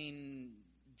something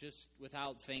just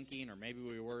without thinking, or maybe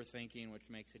we were thinking, which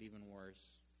makes it even worse.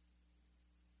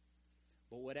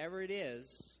 But whatever it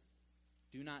is,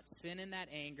 do not sin in that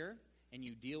anger, and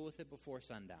you deal with it before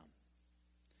sundown.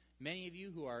 Many of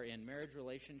you who are in marriage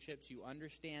relationships, you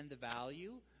understand the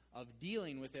value of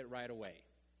dealing with it right away.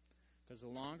 Because the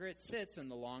longer it sits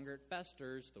and the longer it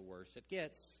festers, the worse it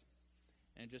gets.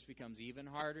 And it just becomes even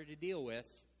harder to deal with.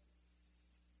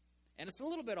 And it's a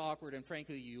little bit awkward, and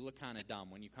frankly, you look kind of dumb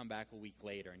when you come back a week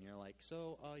later and you're like,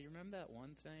 so, you remember that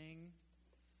one thing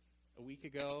a week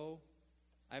ago?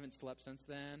 I haven't slept since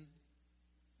then.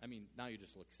 Now you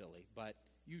just look silly, but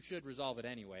you should resolve it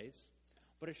anyways.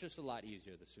 But it's just a lot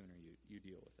easier the sooner you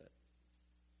deal with it.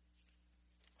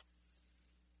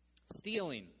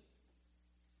 Stealing.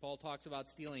 Paul talks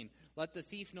about stealing. Let the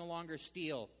thief no longer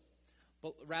steal,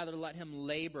 but rather let him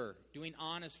labor, doing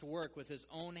honest work with his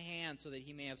own hands so that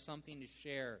he may have something to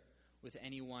share with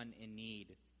anyone in need.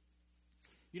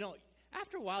 You know,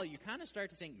 after a while, you kind of start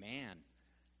to think, man,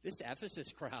 this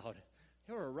Ephesus crowd,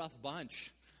 they were a rough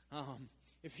bunch.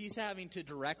 If he's having to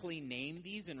directly name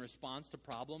these in response to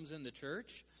problems in the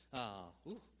church,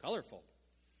 colorful.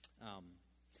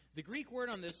 The Greek word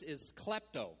on this is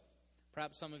klepto.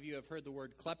 Perhaps some of you have heard the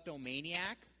word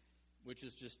kleptomaniac, which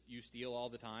is just you steal all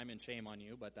the time and shame on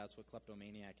you, but that's what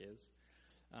kleptomaniac is.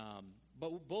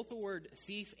 But both the word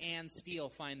thief and steal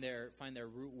find their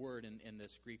root word in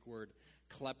this Greek word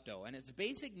klepto. And its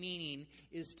basic meaning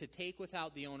is to take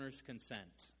without the owner's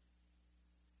consent.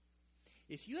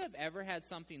 If you have ever had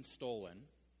something stolen,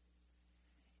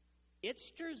 it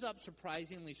stirs up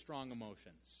surprisingly strong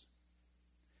emotions,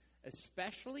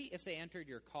 especially if they entered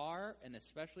your car and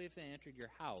especially if they entered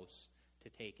your house to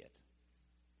take it.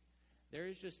 There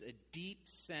is just a deep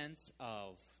sense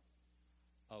of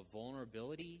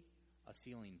vulnerability, of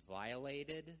feeling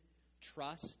violated.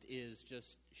 Trust is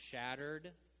just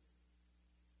shattered.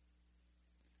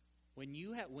 When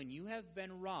you have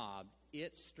been robbed,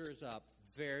 it stirs up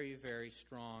very, very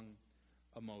strong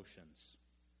emotions.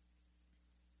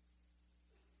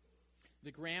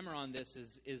 The grammar on this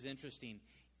is interesting.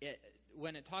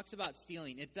 When it talks about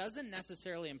stealing, it doesn't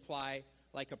necessarily imply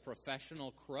like a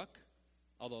professional crook,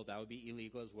 although that would be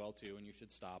illegal as well too, and you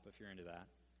should stop if you're into that.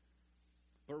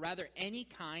 But rather any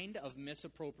kind of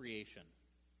misappropriation.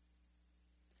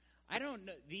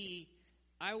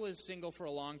 I was single for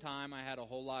a long time. I had a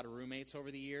whole lot of roommates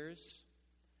over the years.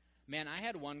 Man, I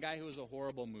had one guy who was a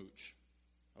horrible mooch.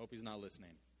 I hope he's not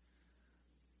listening.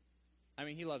 I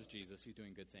mean, he loves Jesus. He's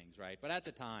doing good things, right? But at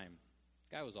the time,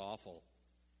 the guy was awful.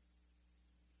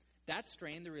 That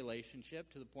strained the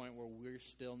relationship to the point where we're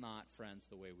still not friends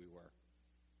the way we were.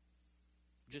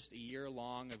 Just a year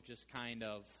long of just kind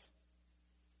of,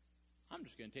 I'm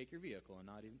just going to take your vehicle and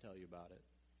not even tell you about it.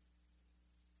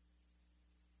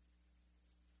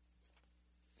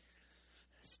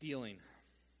 Stealing.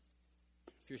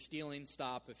 If you're stealing,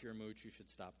 stop. If you're a mooch, you should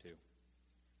stop too.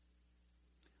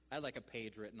 I had like a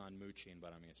page written on mooching,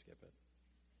 but I'm going to skip it.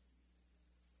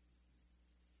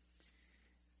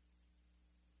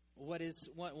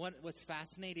 What's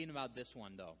fascinating about this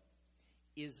one, though,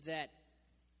 is that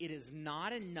it is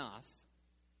not enough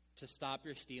to stop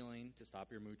your stealing, to stop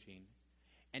your mooching,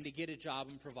 and to get a job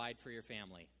and provide for your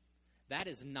family. That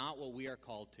is not what we are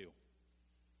called to.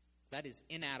 That is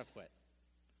inadequate.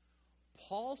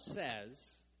 Paul says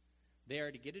they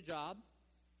are to get a job,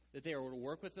 that they are to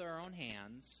work with their own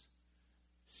hands,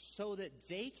 so that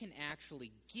they can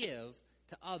actually give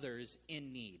to others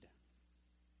in need.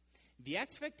 The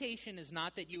expectation is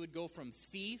not that you would go from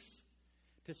thief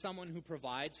to someone who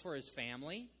provides for his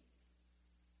family.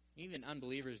 Even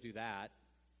unbelievers do that.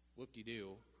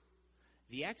 Whoop-de-doo.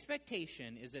 The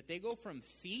expectation is that they go from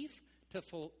thief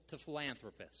to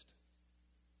philanthropist.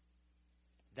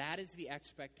 That is the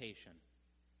expectation.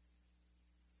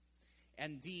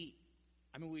 And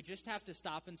we just have to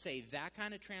stop and say that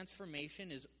kind of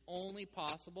transformation is only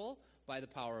possible by the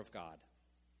power of God.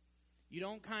 You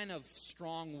don't kind of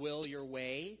strong will your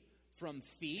way from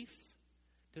thief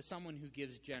to someone who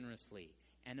gives generously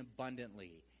and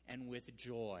abundantly and with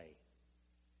joy.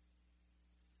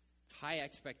 High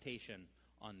expectation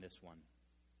on this one.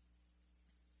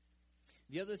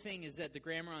 The other thing is that the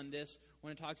grammar on this,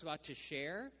 when it talks about to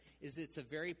share, is it's a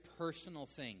very personal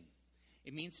thing.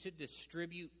 It means to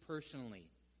distribute personally.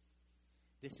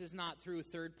 This is not through a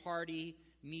third-party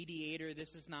mediator.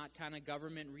 This is not kind of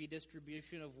government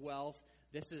redistribution of wealth.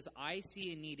 This is, I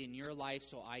see a need in your life,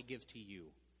 so I give to you.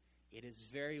 It is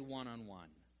very one-on-one.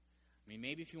 I mean,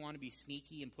 maybe if you want to be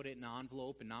sneaky and put it in an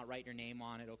envelope and not write your name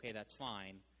on it, okay, that's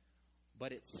fine.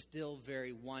 But it's still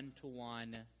very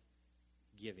one-to-one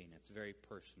giving. It's very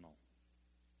personal.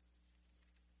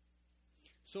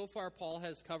 So far, Paul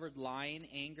has covered lying,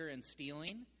 anger, and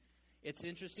stealing. It's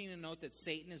interesting to note that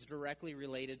Satan is directly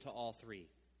related to all three.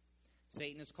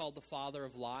 Satan is called the father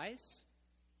of lies.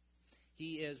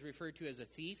 He is referred to as a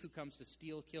thief who comes to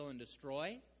steal, kill, and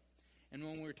destroy. And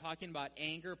when we're talking about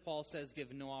anger, Paul says,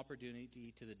 give no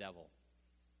opportunity to the devil.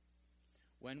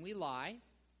 When we lie,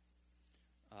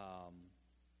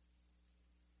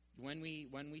 when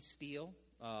we steal,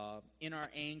 in our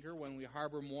anger, when we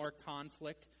harbor more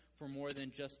conflict for more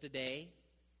than just a day,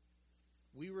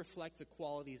 we reflect the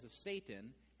qualities of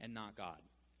Satan and not God.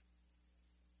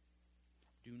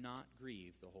 Do not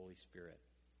grieve the Holy Spirit.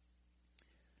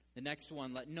 The next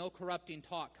one, let no corrupting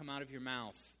talk come out of your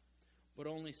mouth, but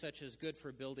only such as good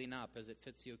for building up as it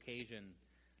fits the occasion,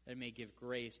 that it may give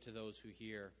grace to those who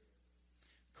hear.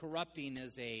 Corrupting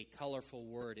is a colorful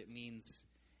word. It means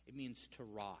to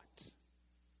rot.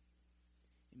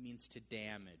 It means to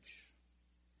damage.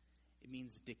 It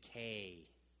means decay.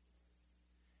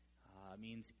 It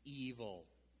means evil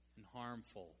and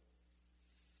harmful.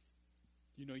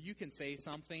 You know, you can say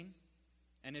something,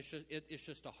 and it's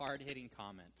just a hard-hitting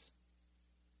comment.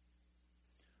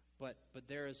 But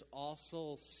there is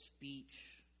also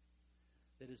speech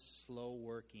that is slow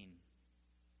working,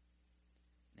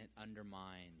 and it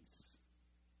undermines.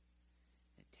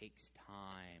 It takes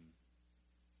time,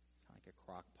 kind of like a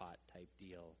crock pot type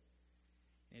deal.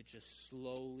 And it just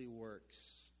slowly works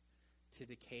to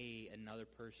decay another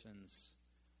person's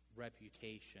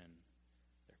reputation,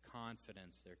 their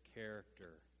confidence, their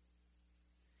character.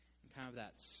 And kind of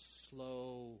that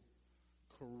slow,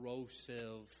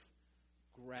 corrosive,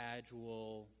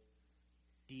 gradual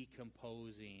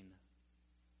decomposing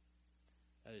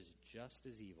that is just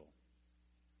as evil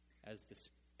as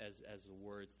the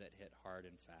words that hit hard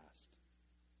and fast.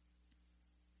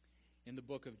 In the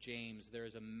book of James, there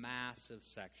is a massive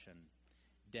section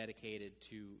dedicated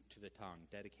to the tongue,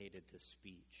 dedicated to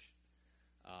speech.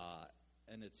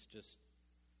 And it's just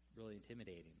really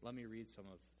intimidating. Let me read some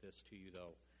of this to you,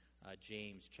 though.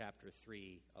 James chapter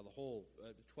 3, the whole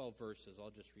 12 verses.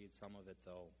 I'll just read some of it,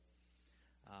 though.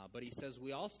 But he says,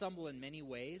 we all stumble in many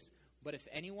ways, but if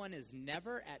anyone is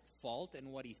never at fault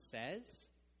in what he says,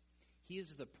 he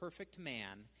is the perfect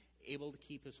man, able to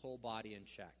keep his whole body in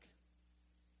check.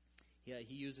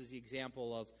 He uses the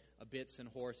example of bits and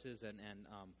horses and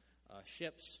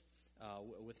ships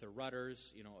with their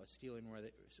rudders, steering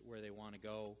where they want to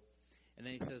go. And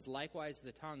then he says, likewise,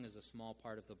 the tongue is a small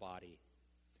part of the body,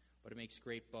 but it makes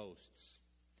great boasts.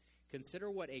 Consider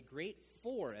what a great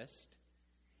forest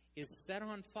is set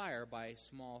on fire by a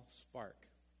small spark.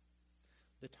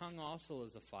 The tongue also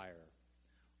is a fire,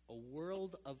 a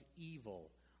world of evil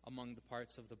among the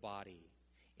parts of the body.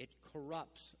 It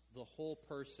corrupts the whole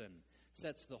person,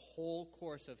 sets the whole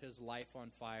course of his life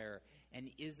on fire, and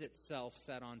is itself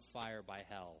set on fire by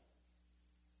hell.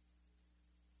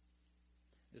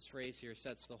 This phrase here,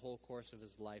 sets the whole course of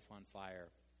his life on fire.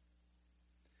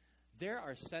 There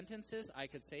are sentences I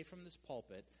could say from this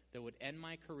pulpit that would end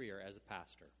my career as a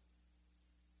pastor.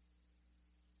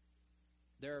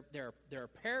 There are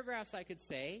paragraphs I could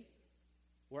say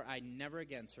where I never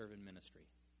again serve in ministry.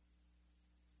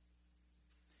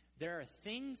 There are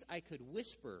things I could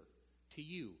whisper to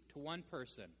you, to one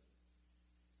person,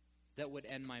 that would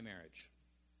end my marriage.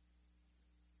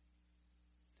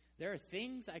 There are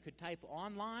things I could type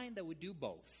online that would do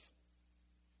both.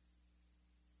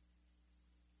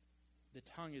 The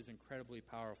tongue is incredibly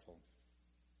powerful.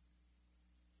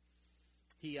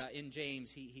 In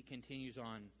James, he continues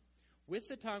on. With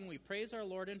the tongue we praise our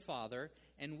Lord and Father,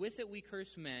 and with it we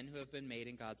curse men who have been made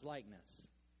in God's likeness.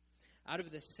 Out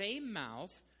of the same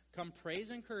mouth come praise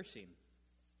and cursing.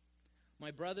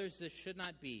 My brothers, this should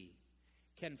not be.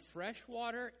 Can fresh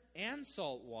water and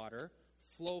salt water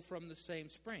flow from the same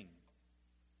spring?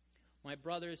 My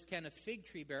brothers, can a fig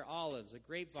tree bear olives, a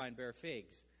grapevine bear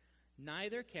figs?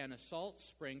 Neither can a salt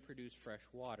spring produce fresh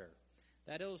water.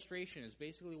 That illustration is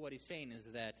basically what he's saying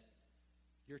is that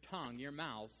your tongue, your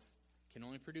mouth, can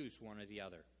only produce one or the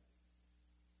other.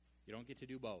 You don't get to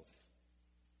do both.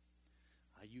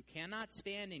 You cannot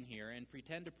stand in here and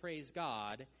pretend to praise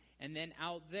God and then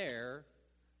out there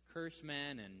curse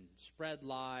men and spread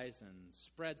lies and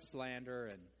spread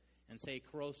slander and say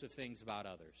corrosive things about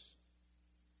others.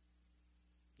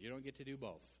 You don't get to do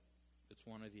both. It's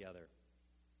one or the other.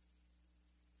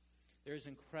 There's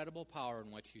incredible power in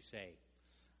what you say.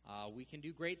 We can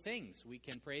do great things. We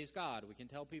can praise God. We can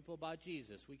tell people about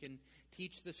Jesus. We can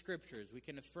teach the Scriptures. We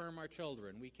can affirm our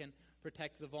children. We can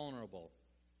protect the vulnerable.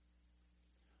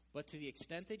 But to the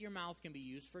extent that your mouth can be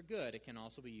used for good, it can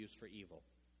also be used for evil.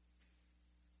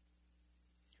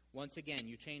 Once again,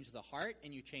 you change the heart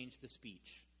and you change the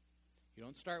speech. You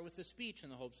don't start with the speech in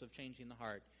the hopes of changing the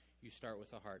heart. You start with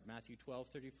the heart. Matthew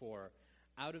 12:34.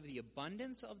 Out of the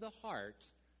abundance of the heart,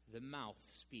 the mouth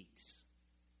speaks.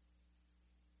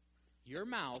 Your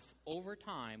mouth, over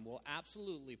time, will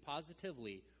absolutely,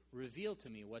 positively reveal to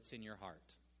me what's in your heart.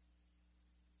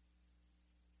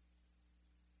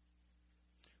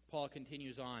 Paul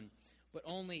continues on, but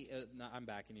only, I'm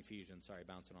back in Ephesians, sorry,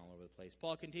 bouncing all over the place.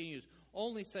 Paul continues,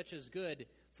 only such as good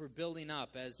for building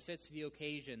up as fits the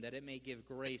occasion, that it may give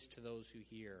grace to those who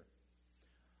hear.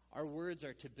 Our words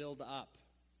are to build up.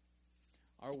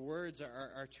 Our words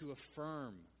are to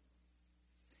affirm.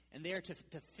 And they are to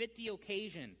fit the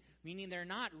occasion, meaning they're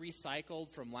not recycled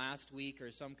from last week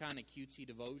or some kind of cutesy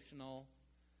devotional.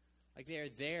 Like they are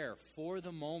there for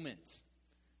the moment.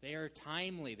 They are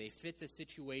timely. They fit the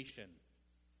situation.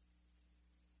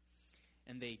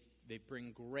 And they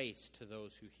bring grace to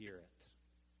those who hear it.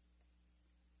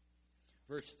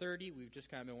 Verse 30, we've just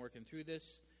kind of been working through this.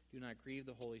 Do not grieve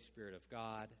the Holy Spirit of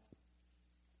God.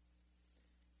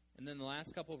 And then the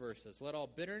last couple verses. Let all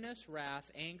bitterness, wrath,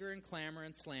 anger, and clamor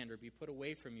and slander be put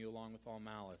away from you along with all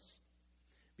malice.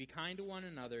 Be kind to one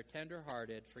another,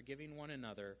 tender-hearted, forgiving one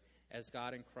another, as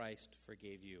God in Christ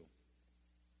forgave you.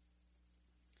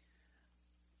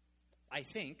 I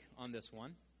think on this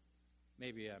one,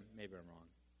 maybe I'm wrong.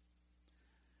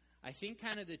 I think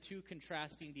kind of the two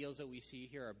contrasting deals that we see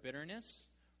here are bitterness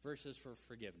versus for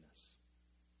forgiveness.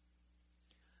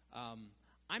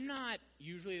 I'm not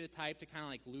usually the type to kind of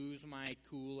like lose my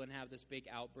cool and have this big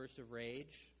outburst of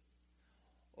rage.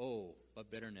 Oh,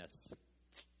 but bitterness.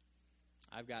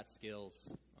 I've got skills,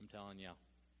 I'm telling you.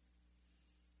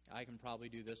 I can probably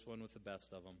do this one with the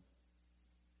best of them.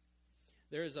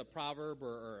 There is a proverb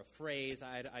or a phrase,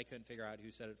 I couldn't figure out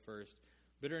who said it first.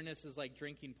 Bitterness is like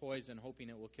drinking poison, hoping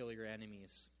it will kill your enemies.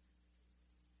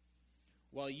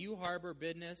 While you harbor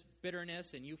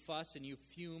bitterness and you fuss and you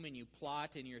fume and you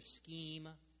plot and you scheme,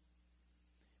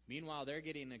 meanwhile they're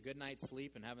getting a good night's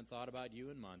sleep and haven't thought about you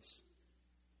in months.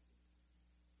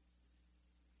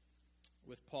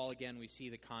 With Paul, again, we see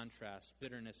the contrast,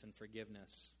 bitterness and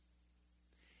forgiveness.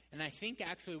 And I think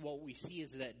actually what we see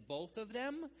is that both of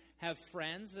them have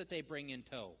friends that they bring in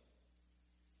tow.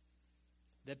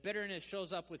 That bitterness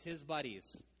shows up with his buddies,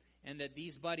 and that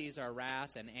these buddies are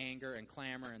wrath and anger and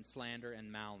clamor and slander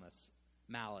and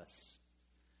malice.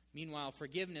 Meanwhile,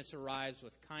 forgiveness arrives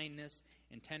with kindness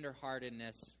and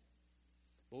tenderheartedness,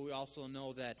 but we also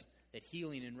know that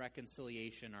healing and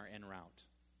reconciliation are en route.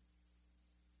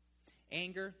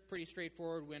 Anger, pretty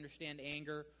straightforward. We understand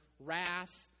anger.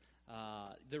 Wrath,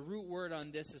 the root word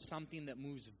on this is something that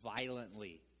moves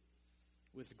violently.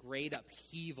 With great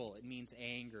upheaval, it means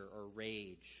anger or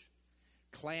rage.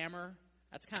 Clamor,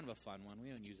 that's kind of a fun one. We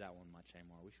don't use that one much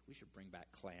anymore. We should bring back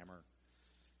clamor.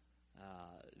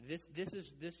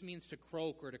 This means to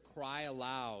croak or to cry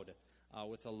aloud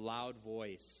with a loud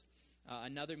voice.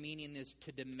 Another meaning is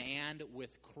to demand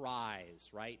with cries,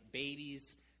 right? Babies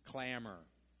clamor.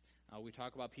 We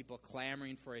talk about people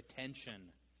clamoring for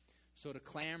attention. So to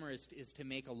clamor is to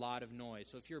make a lot of noise.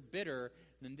 So if you're bitter,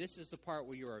 then this is the part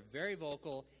where you are very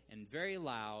vocal and very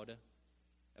loud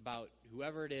about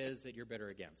whoever it is that you're bitter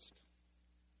against.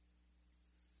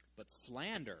 But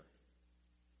slander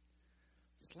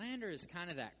is kind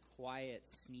of that quiet,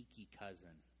 sneaky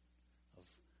cousin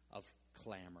of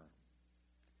clamor.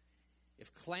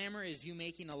 If clamor is you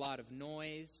making a lot of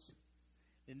noise,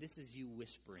 then this is you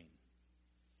whispering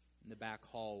in the back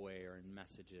hallway or in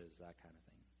messages, that kind of thing.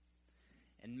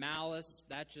 And malice,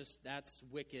 that's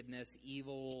wickedness,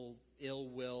 evil, ill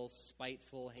will,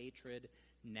 spiteful, hatred,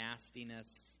 nastiness,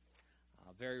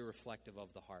 very reflective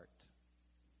of the heart.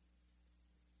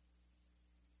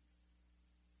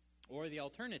 Or the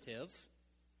alternative,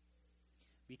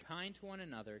 be kind to one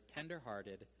another,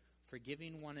 tender-hearted,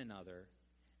 forgiving one another,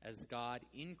 as God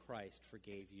in Christ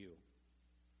forgave you.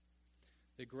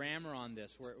 The grammar on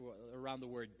this, around the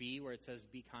word be, where it says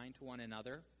be kind to one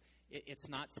another, it's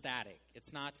not static.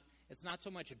 It's not so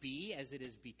much be as it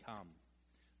is become.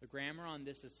 The grammar on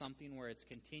this is something where it's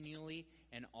continually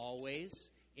and always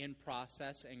in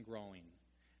process and growing.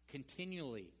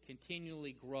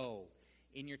 Continually grow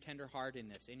in your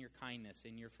tenderheartedness, in your kindness,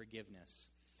 in your forgiveness.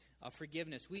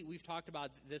 Forgiveness, we've talked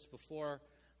about this before.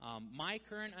 My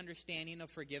current understanding of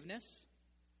forgiveness,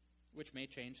 which may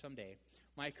change someday,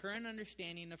 my current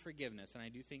understanding of forgiveness, and I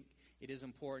do think it is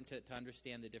important to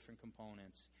understand the different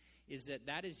components, is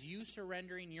that is you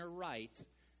surrendering your right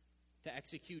to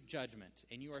execute judgment,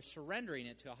 and you are surrendering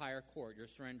it to a higher court. You're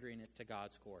surrendering it to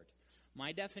God's court.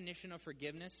 My definition of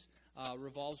forgiveness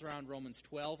revolves around Romans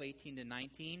 12, 18 to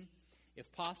 19. If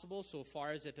possible, so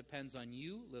far as it depends on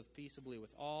you, live peaceably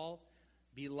with all.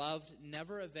 Beloved,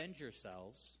 never avenge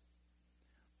yourselves,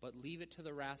 but leave it to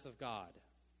the wrath of God.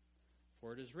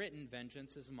 For it is written,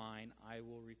 vengeance is mine, I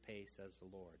will repay, says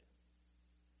the Lord.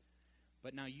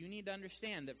 But now you need to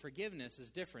understand that forgiveness is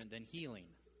different than healing.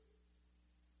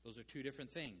 Those are two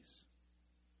different things.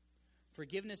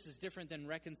 Forgiveness is different than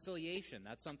reconciliation.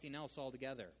 That's something else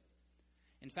altogether.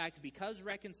 In fact, because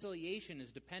reconciliation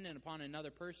is dependent upon another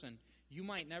person, you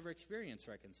might never experience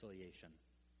reconciliation.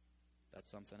 That's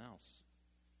something else.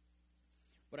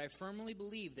 But I firmly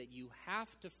believe that you have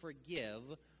to forgive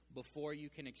before you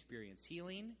can experience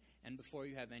healing and before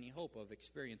you have any hope of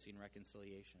experiencing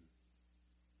reconciliation.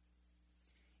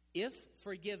 If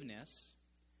forgiveness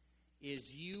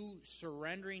is you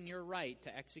surrendering your right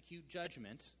to execute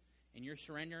judgment and you're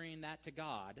surrendering that to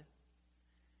God,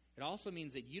 it also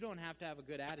means that you don't have to have a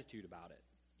good attitude about it.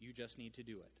 You just need to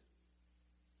do it.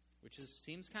 Which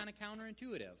seems kind of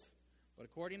counterintuitive. But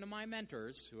according to my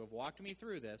mentors who have walked me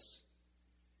through this,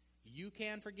 you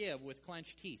can forgive with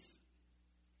clenched teeth.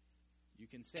 You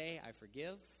can say, I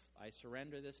forgive, I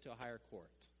surrender this to a higher court.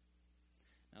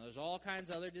 Now, there's all kinds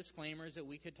of other disclaimers that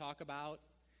we could talk about.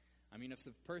 I mean, if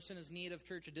the person is in need of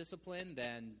church discipline,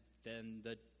 then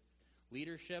the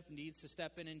leadership needs to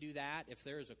step in and do that. If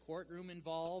there is a courtroom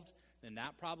involved, then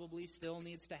that probably still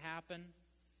needs to happen.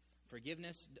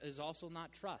 Forgiveness is also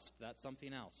not trust. That's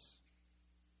something else.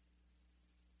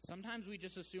 Sometimes we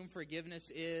just assume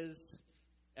forgiveness is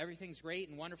everything's great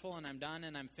and wonderful and I'm done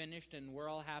and I'm finished and we're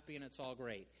all happy and it's all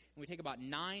great. And we take about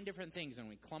 9 different things and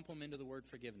we clump them into the word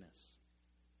forgiveness.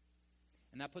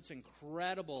 And that puts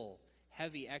incredible,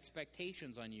 heavy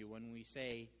expectations on you when we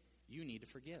say, you need to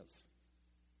forgive.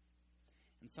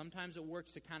 And sometimes it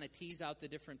works to kind of tease out the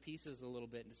different pieces a little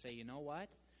bit and to say, you know what?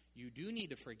 You do need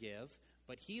to forgive,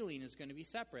 but healing is going to be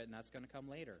separate, and that's going to come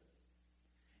later.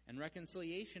 And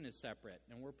reconciliation is separate,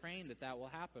 and we're praying that that will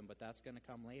happen, but that's going to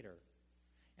come later.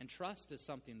 And trust is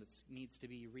something that needs to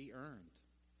be re-earned.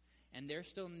 And there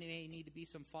still may need to be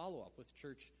some follow-up with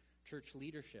church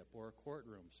leadership or a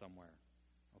courtroom somewhere.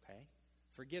 Okay?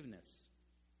 Forgiveness.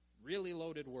 Really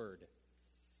loaded word.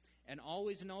 And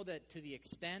always know that to the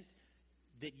extent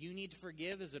that you need to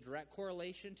forgive is a direct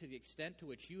correlation to the extent to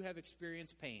which you have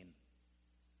experienced pain.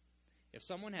 If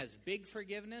someone has big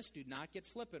forgiveness, do not get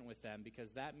flippant with them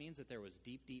because that means that there was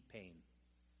deep, deep pain.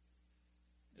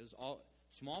 It was all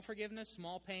small forgiveness,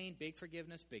 small pain, big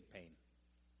forgiveness, big pain.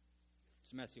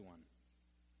 It's a messy one.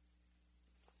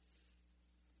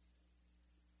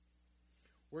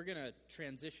 We're going to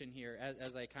transition here,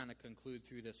 as I kind of conclude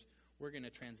through this, we're going to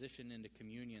transition into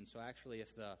communion. So actually,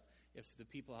 if the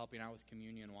people helping out with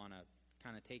communion want to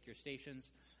kind of take your stations,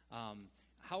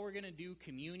 how we're going to do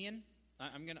communion,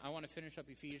 I want to finish up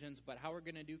Ephesians, but how we're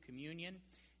going to do communion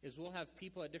is we'll have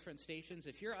people at different stations.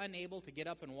 If you're unable to get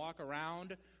up and walk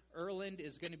around, Erland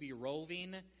is going to be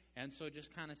roving, and so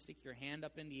just kind of stick your hand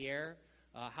up in the air.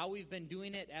 How we've been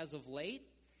doing it as of late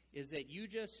is that you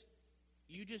just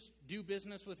do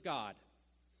business with God.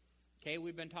 Okay,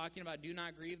 we've been talking about do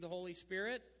not grieve the Holy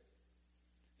Spirit.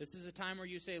 This is a time where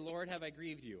you say, Lord, have I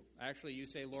grieved you? Actually, you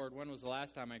say, Lord, when was the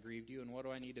last time I grieved you, and what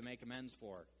do I need to make amends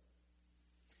for?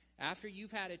 After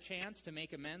you've had a chance to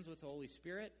make amends with the Holy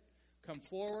Spirit, come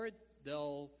forward.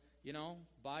 They'll,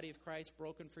 body of Christ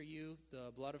broken for you,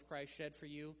 the blood of Christ shed for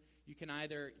you. You can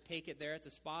either take it there at the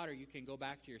spot or you can go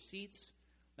back to your seats.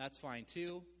 That's fine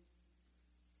too.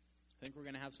 I think we're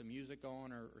going to have some music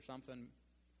going or something.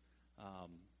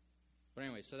 But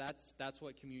anyway, so that's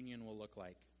what communion will look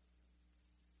like.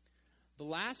 The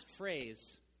last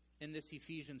phrase in this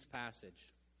Ephesians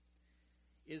passage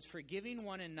is forgiving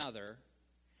one another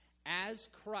as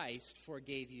Christ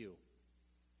forgave you.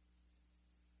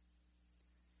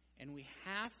 And we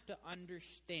have to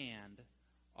understand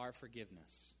our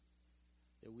forgiveness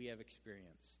that we have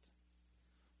experienced.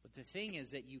 But the thing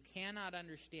is that you cannot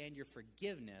understand your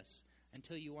forgiveness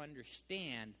until you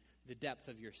understand the depth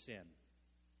of your sin.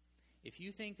 If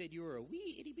you think that you are a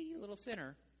wee itty-bitty little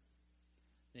sinner,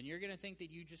 then you're going to think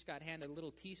that you just got handed a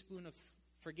little teaspoon of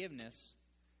forgiveness.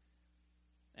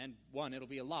 And 1, it'll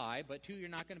be a lie, but 2, you're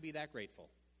not going to be that grateful.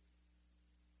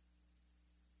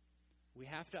 We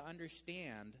have to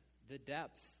understand the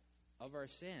depth of our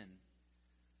sin,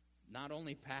 not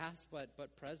only past, but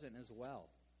present as well,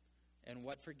 and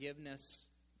what forgiveness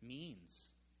means,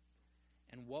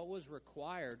 and what was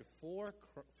required for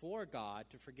God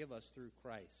to forgive us through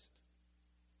Christ.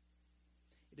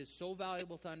 It is so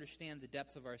valuable to understand the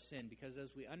depth of our sin, because as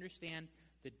we understand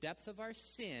the depth of our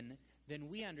sin, then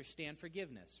we understand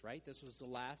forgiveness, right? This was the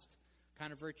last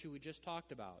kind of virtue we just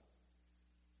talked about.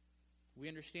 We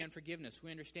understand forgiveness.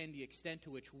 We understand the extent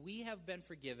to which we have been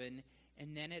forgiven,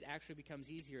 and then it actually becomes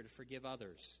easier to forgive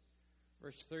others.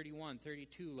 Verse 31,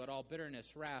 32, let all bitterness,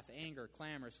 wrath, anger,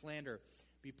 clamor, slander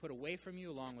be put away from you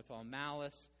along with all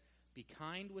malice. Be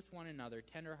kind with one another,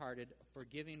 tenderhearted,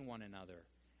 forgiving one another,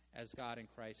 as God in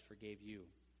Christ forgave you.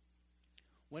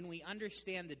 When we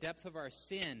understand the depth of our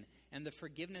sin and the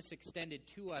forgiveness extended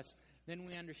to us, then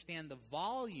we understand the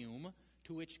volume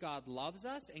to which God loves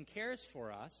us and cares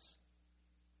for us,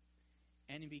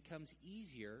 and it becomes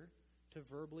easier to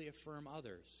verbally affirm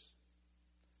others,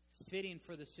 fitting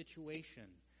for the situation,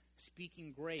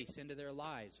 speaking grace into their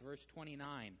lives. Verse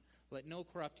 29, let no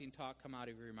corrupting talk come out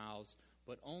of your mouths,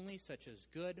 but only such as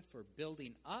good for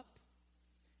building up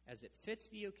as it fits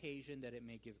the occasion, that it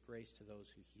may give grace to those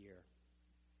who hear.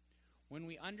 When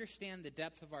we understand the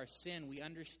depth of our sin, we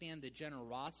understand the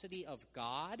generosity of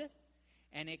God,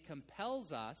 and it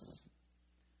compels us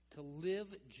to live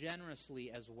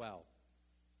generously as well.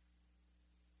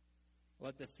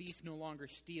 Let the thief no longer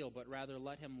steal, but rather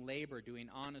let him labor, doing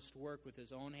honest work with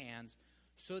his own hands,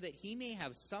 so that he may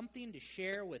have something to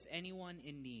share with anyone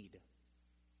in need.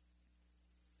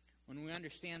 When we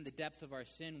understand the depth of our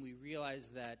sin, we realize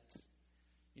that,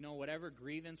 whatever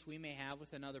grievance we may have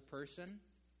with another person,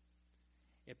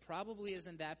 it probably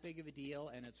isn't that big of a deal,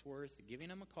 and it's worth giving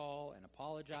them a call and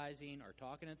apologizing or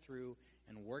talking it through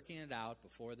and working it out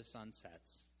before the sun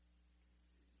sets.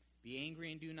 Be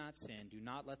angry and do not sin. Do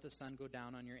not let the sun go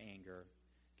down on your anger.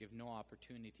 Give no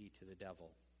opportunity to the devil.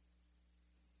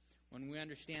 When we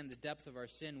understand the depth of our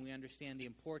sin, we understand the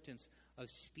importance of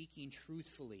speaking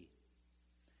truthfully,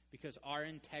 because our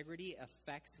integrity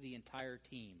affects the entire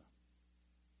team.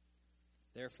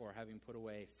 Therefore, having put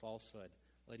away falsehood,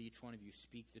 let each one of you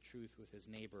speak the truth with his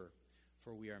neighbor,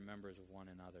 for we are members of one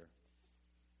another.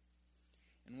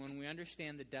 And when we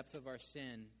understand the depth of our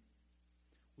sin,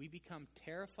 we become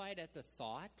terrified at the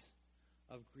thought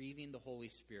of grieving the Holy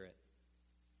Spirit,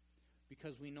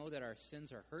 because we know that our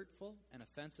sins are hurtful and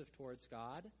offensive towards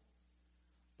God,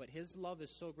 but his love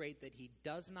is so great that he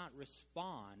does not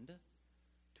respond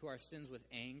to our sins with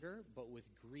anger, but with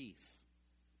grief,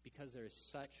 because there is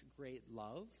such great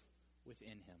love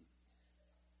within him.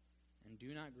 And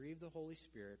do not grieve the Holy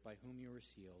Spirit, by whom you were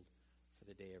sealed for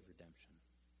the day of redemption.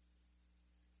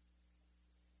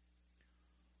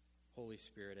 Holy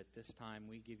Spirit, at this time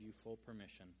we give you full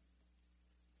permission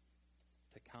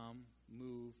to come,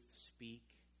 move, speak,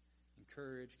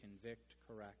 encourage, convict,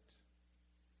 correct.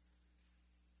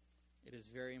 It is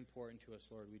very important to us,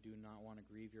 Lord. We do not want to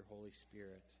grieve your Holy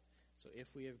Spirit. So if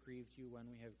we have grieved you, when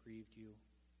we have grieved you,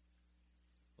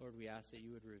 Lord, we ask that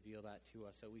you would reveal that to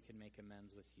us, that we can make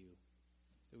amends with you,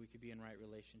 that we could be in right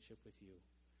relationship with you,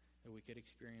 that we could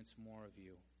experience more of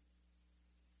you.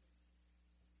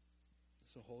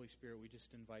 So, Holy Spirit, we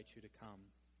just invite you to come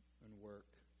and work.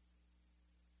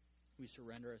 We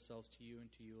surrender ourselves to you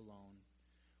and to you alone.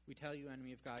 We tell you,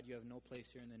 enemy of God, you have no place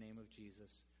here in the name of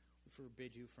Jesus. We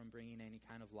forbid you from bringing any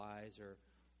kind of lies or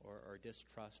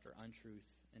distrust or untruth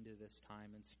into this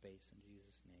time and space in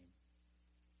Jesus' name.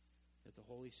 That the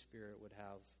Holy Spirit would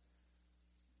have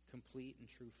complete and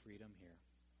true freedom here.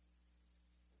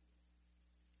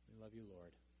 We love you,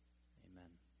 Lord. Amen.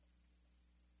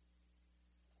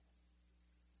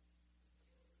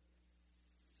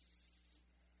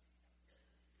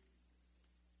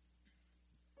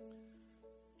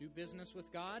 Do business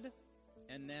with God,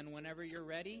 and then whenever you're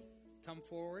ready, come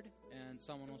forward and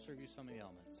someone will serve you some of the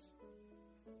elements.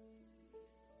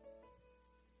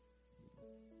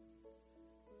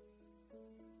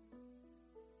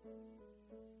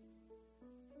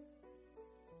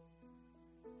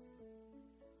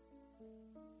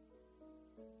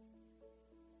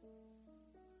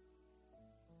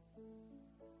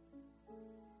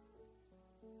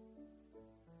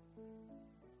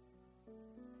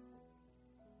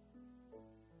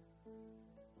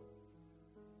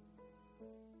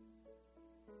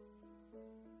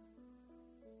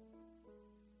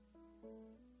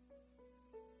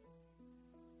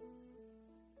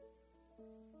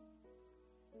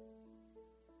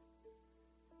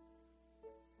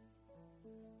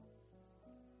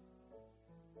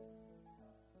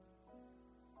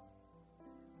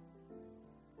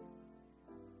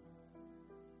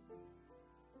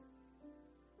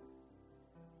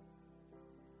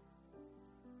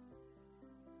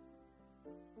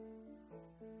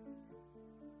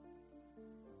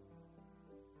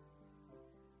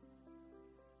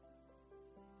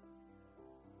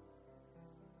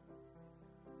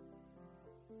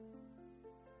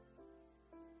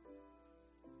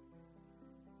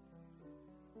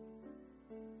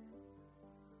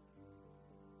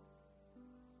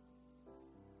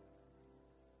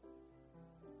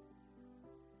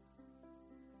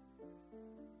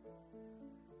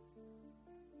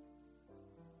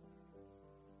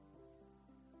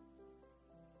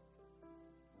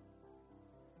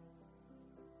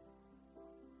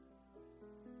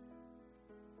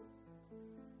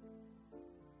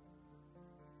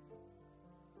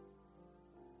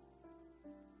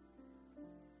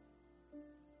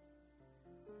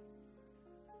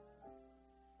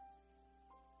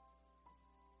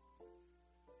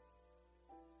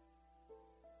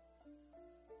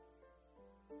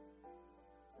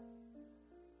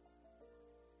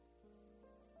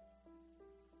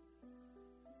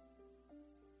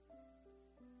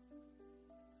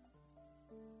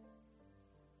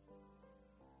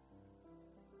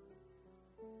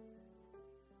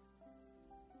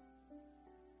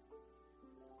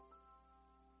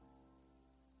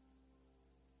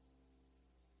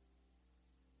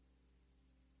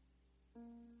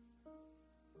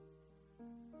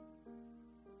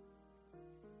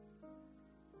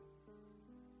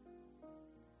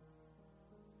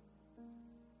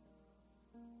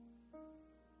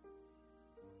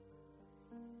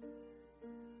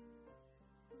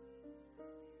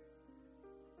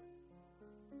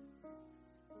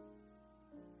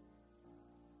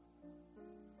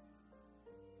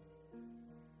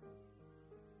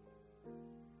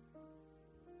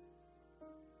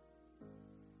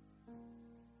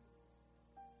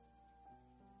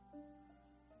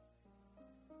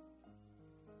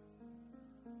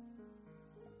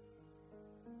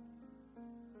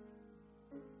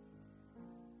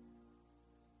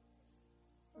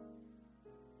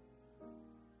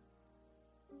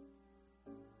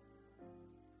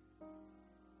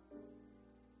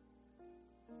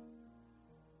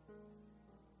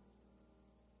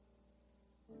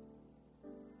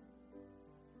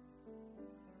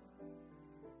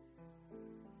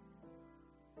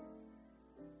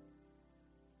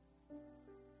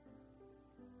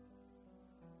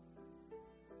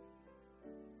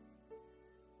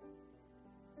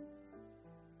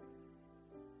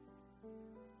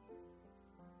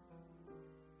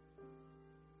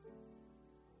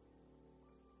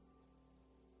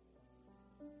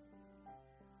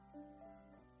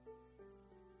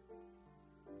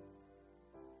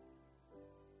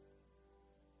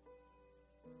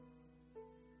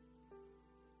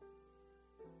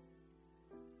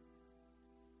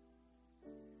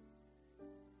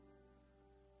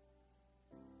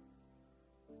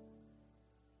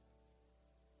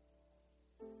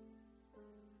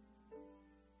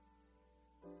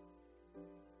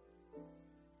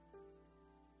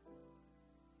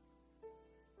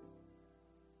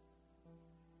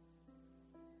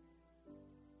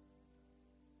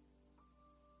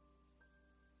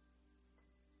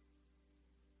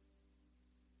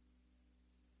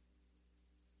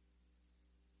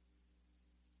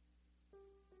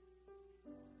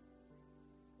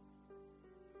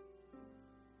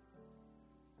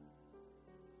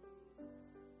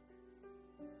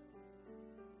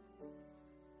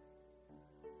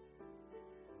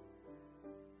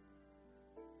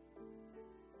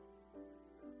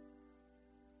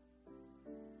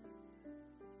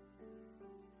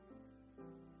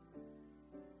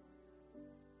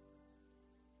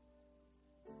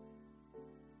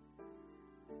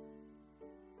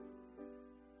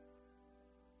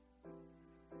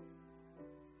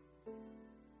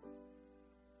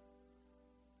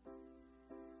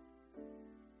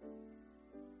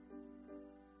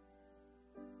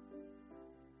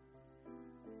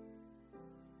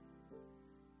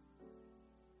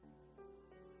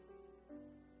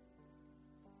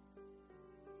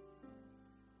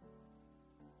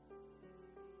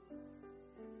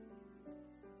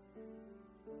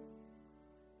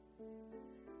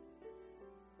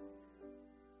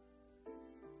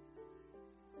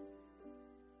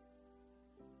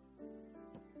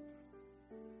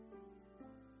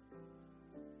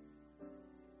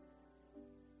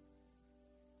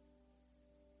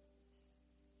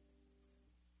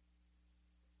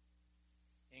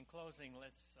 In closing,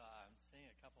 let's sing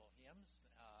a couple of hymns.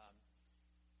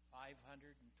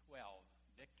 512,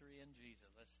 Victory in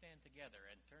Jesus. Let's stand together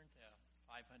and turn to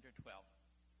 512.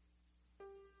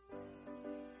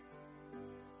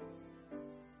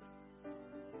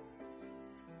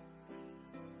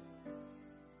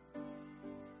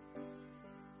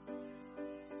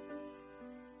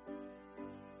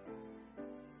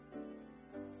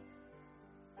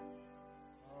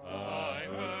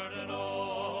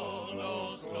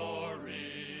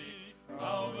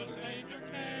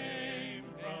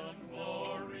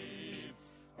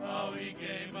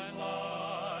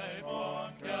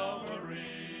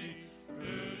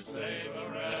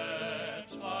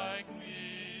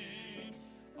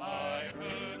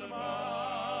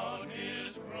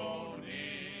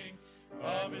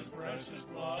 Precious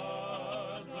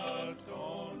blood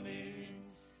atoning,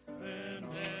 then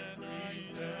he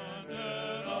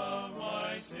repented of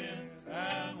my sin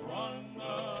and won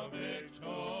the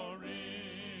victory.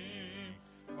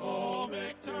 Oh,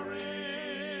 victory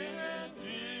in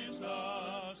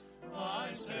Jesus,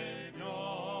 my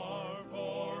Savior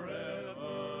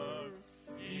forever.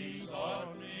 He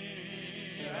sought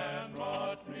me and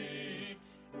bought me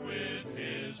with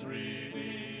his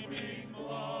redeeming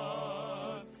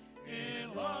blood. He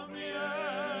loved me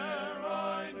ere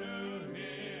I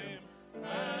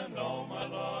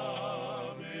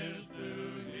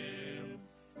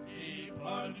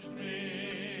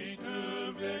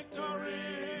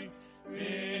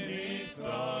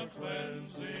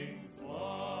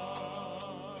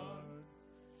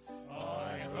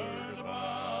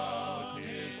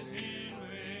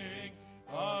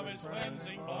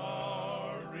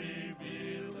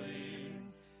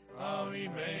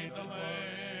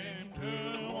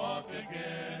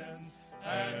again,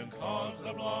 and cause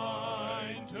the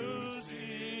blind to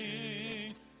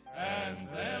see. And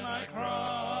then I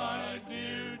cried,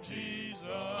 dear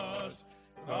Jesus,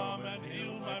 come and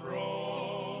heal my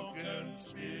broken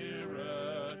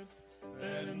spirit.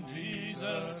 Then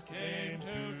Jesus came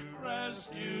to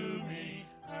rescue me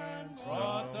and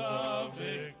brought the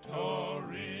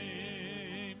victory.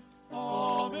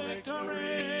 Oh,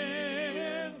 victory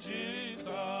in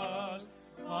Jesus,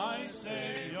 my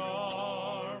Savior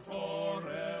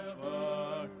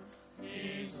forever.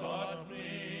 He sought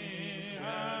me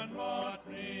and bought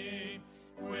me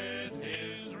with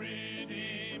his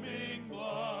redeeming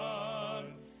blood.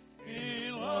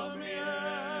 He loved me ere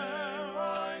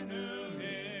I knew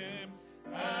him,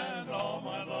 and all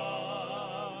my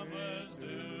love is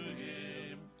due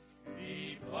him.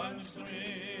 He plunged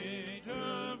me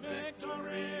to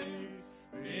victory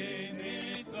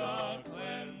beneath the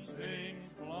cleansing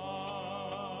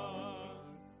flood.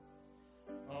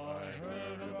 I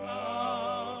heard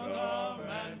about a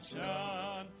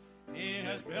mansion he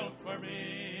has built for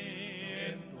me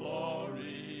in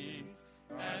glory,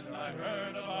 and I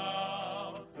heard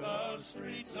about the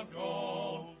streets of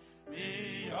gold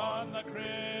beyond the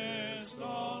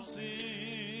crystal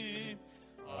sea,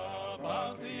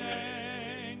 about the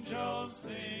angels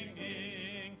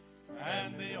singing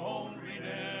and the old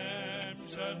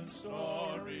redemption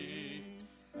story,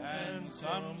 and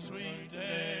some sweet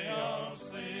day of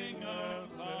singers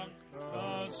sung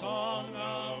the song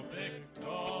of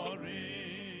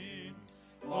victory.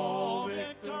 Oh,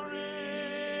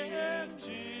 victory in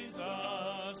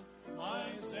Jesus,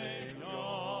 my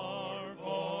Savior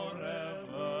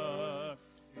forever.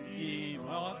 He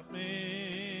brought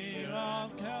me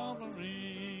on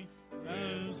Calvary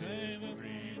as his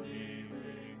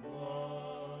redeeming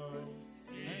blood.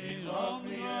 He loved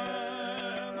me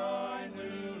ere I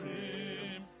knew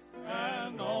him,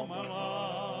 and all my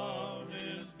love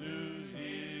is due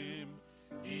him.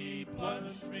 He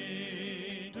plunged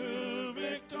me to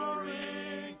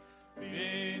victory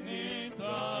beneath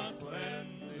the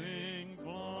cleansing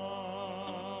flood.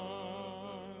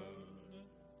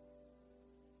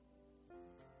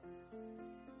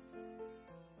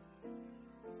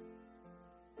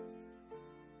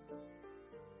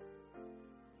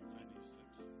 96.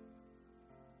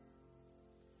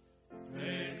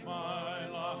 Take my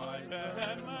life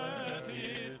and let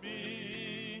it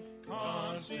be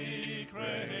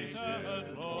consecrated,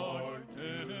 Lord,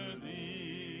 to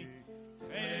Thee.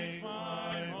 Take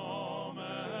my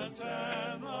moments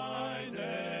and my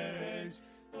days,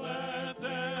 let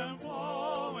them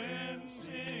flow in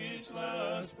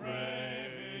ceaseless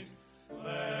praise.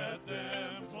 Let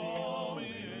them flow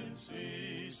in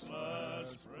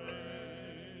ceaseless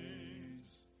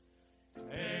praise.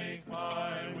 Take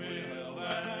my will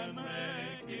and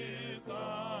make it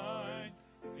thine.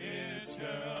 It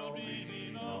shall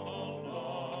be no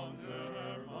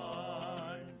longer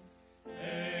mine.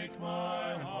 Take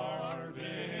my heart,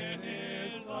 it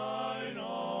is thine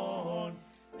own.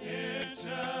 It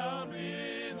shall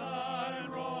be thy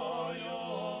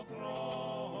royal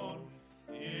throne.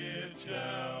 It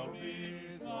shall be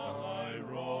thy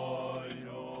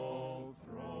royal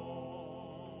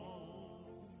throne.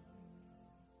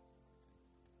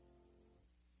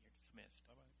 You're dismissed.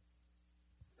 Bye-bye.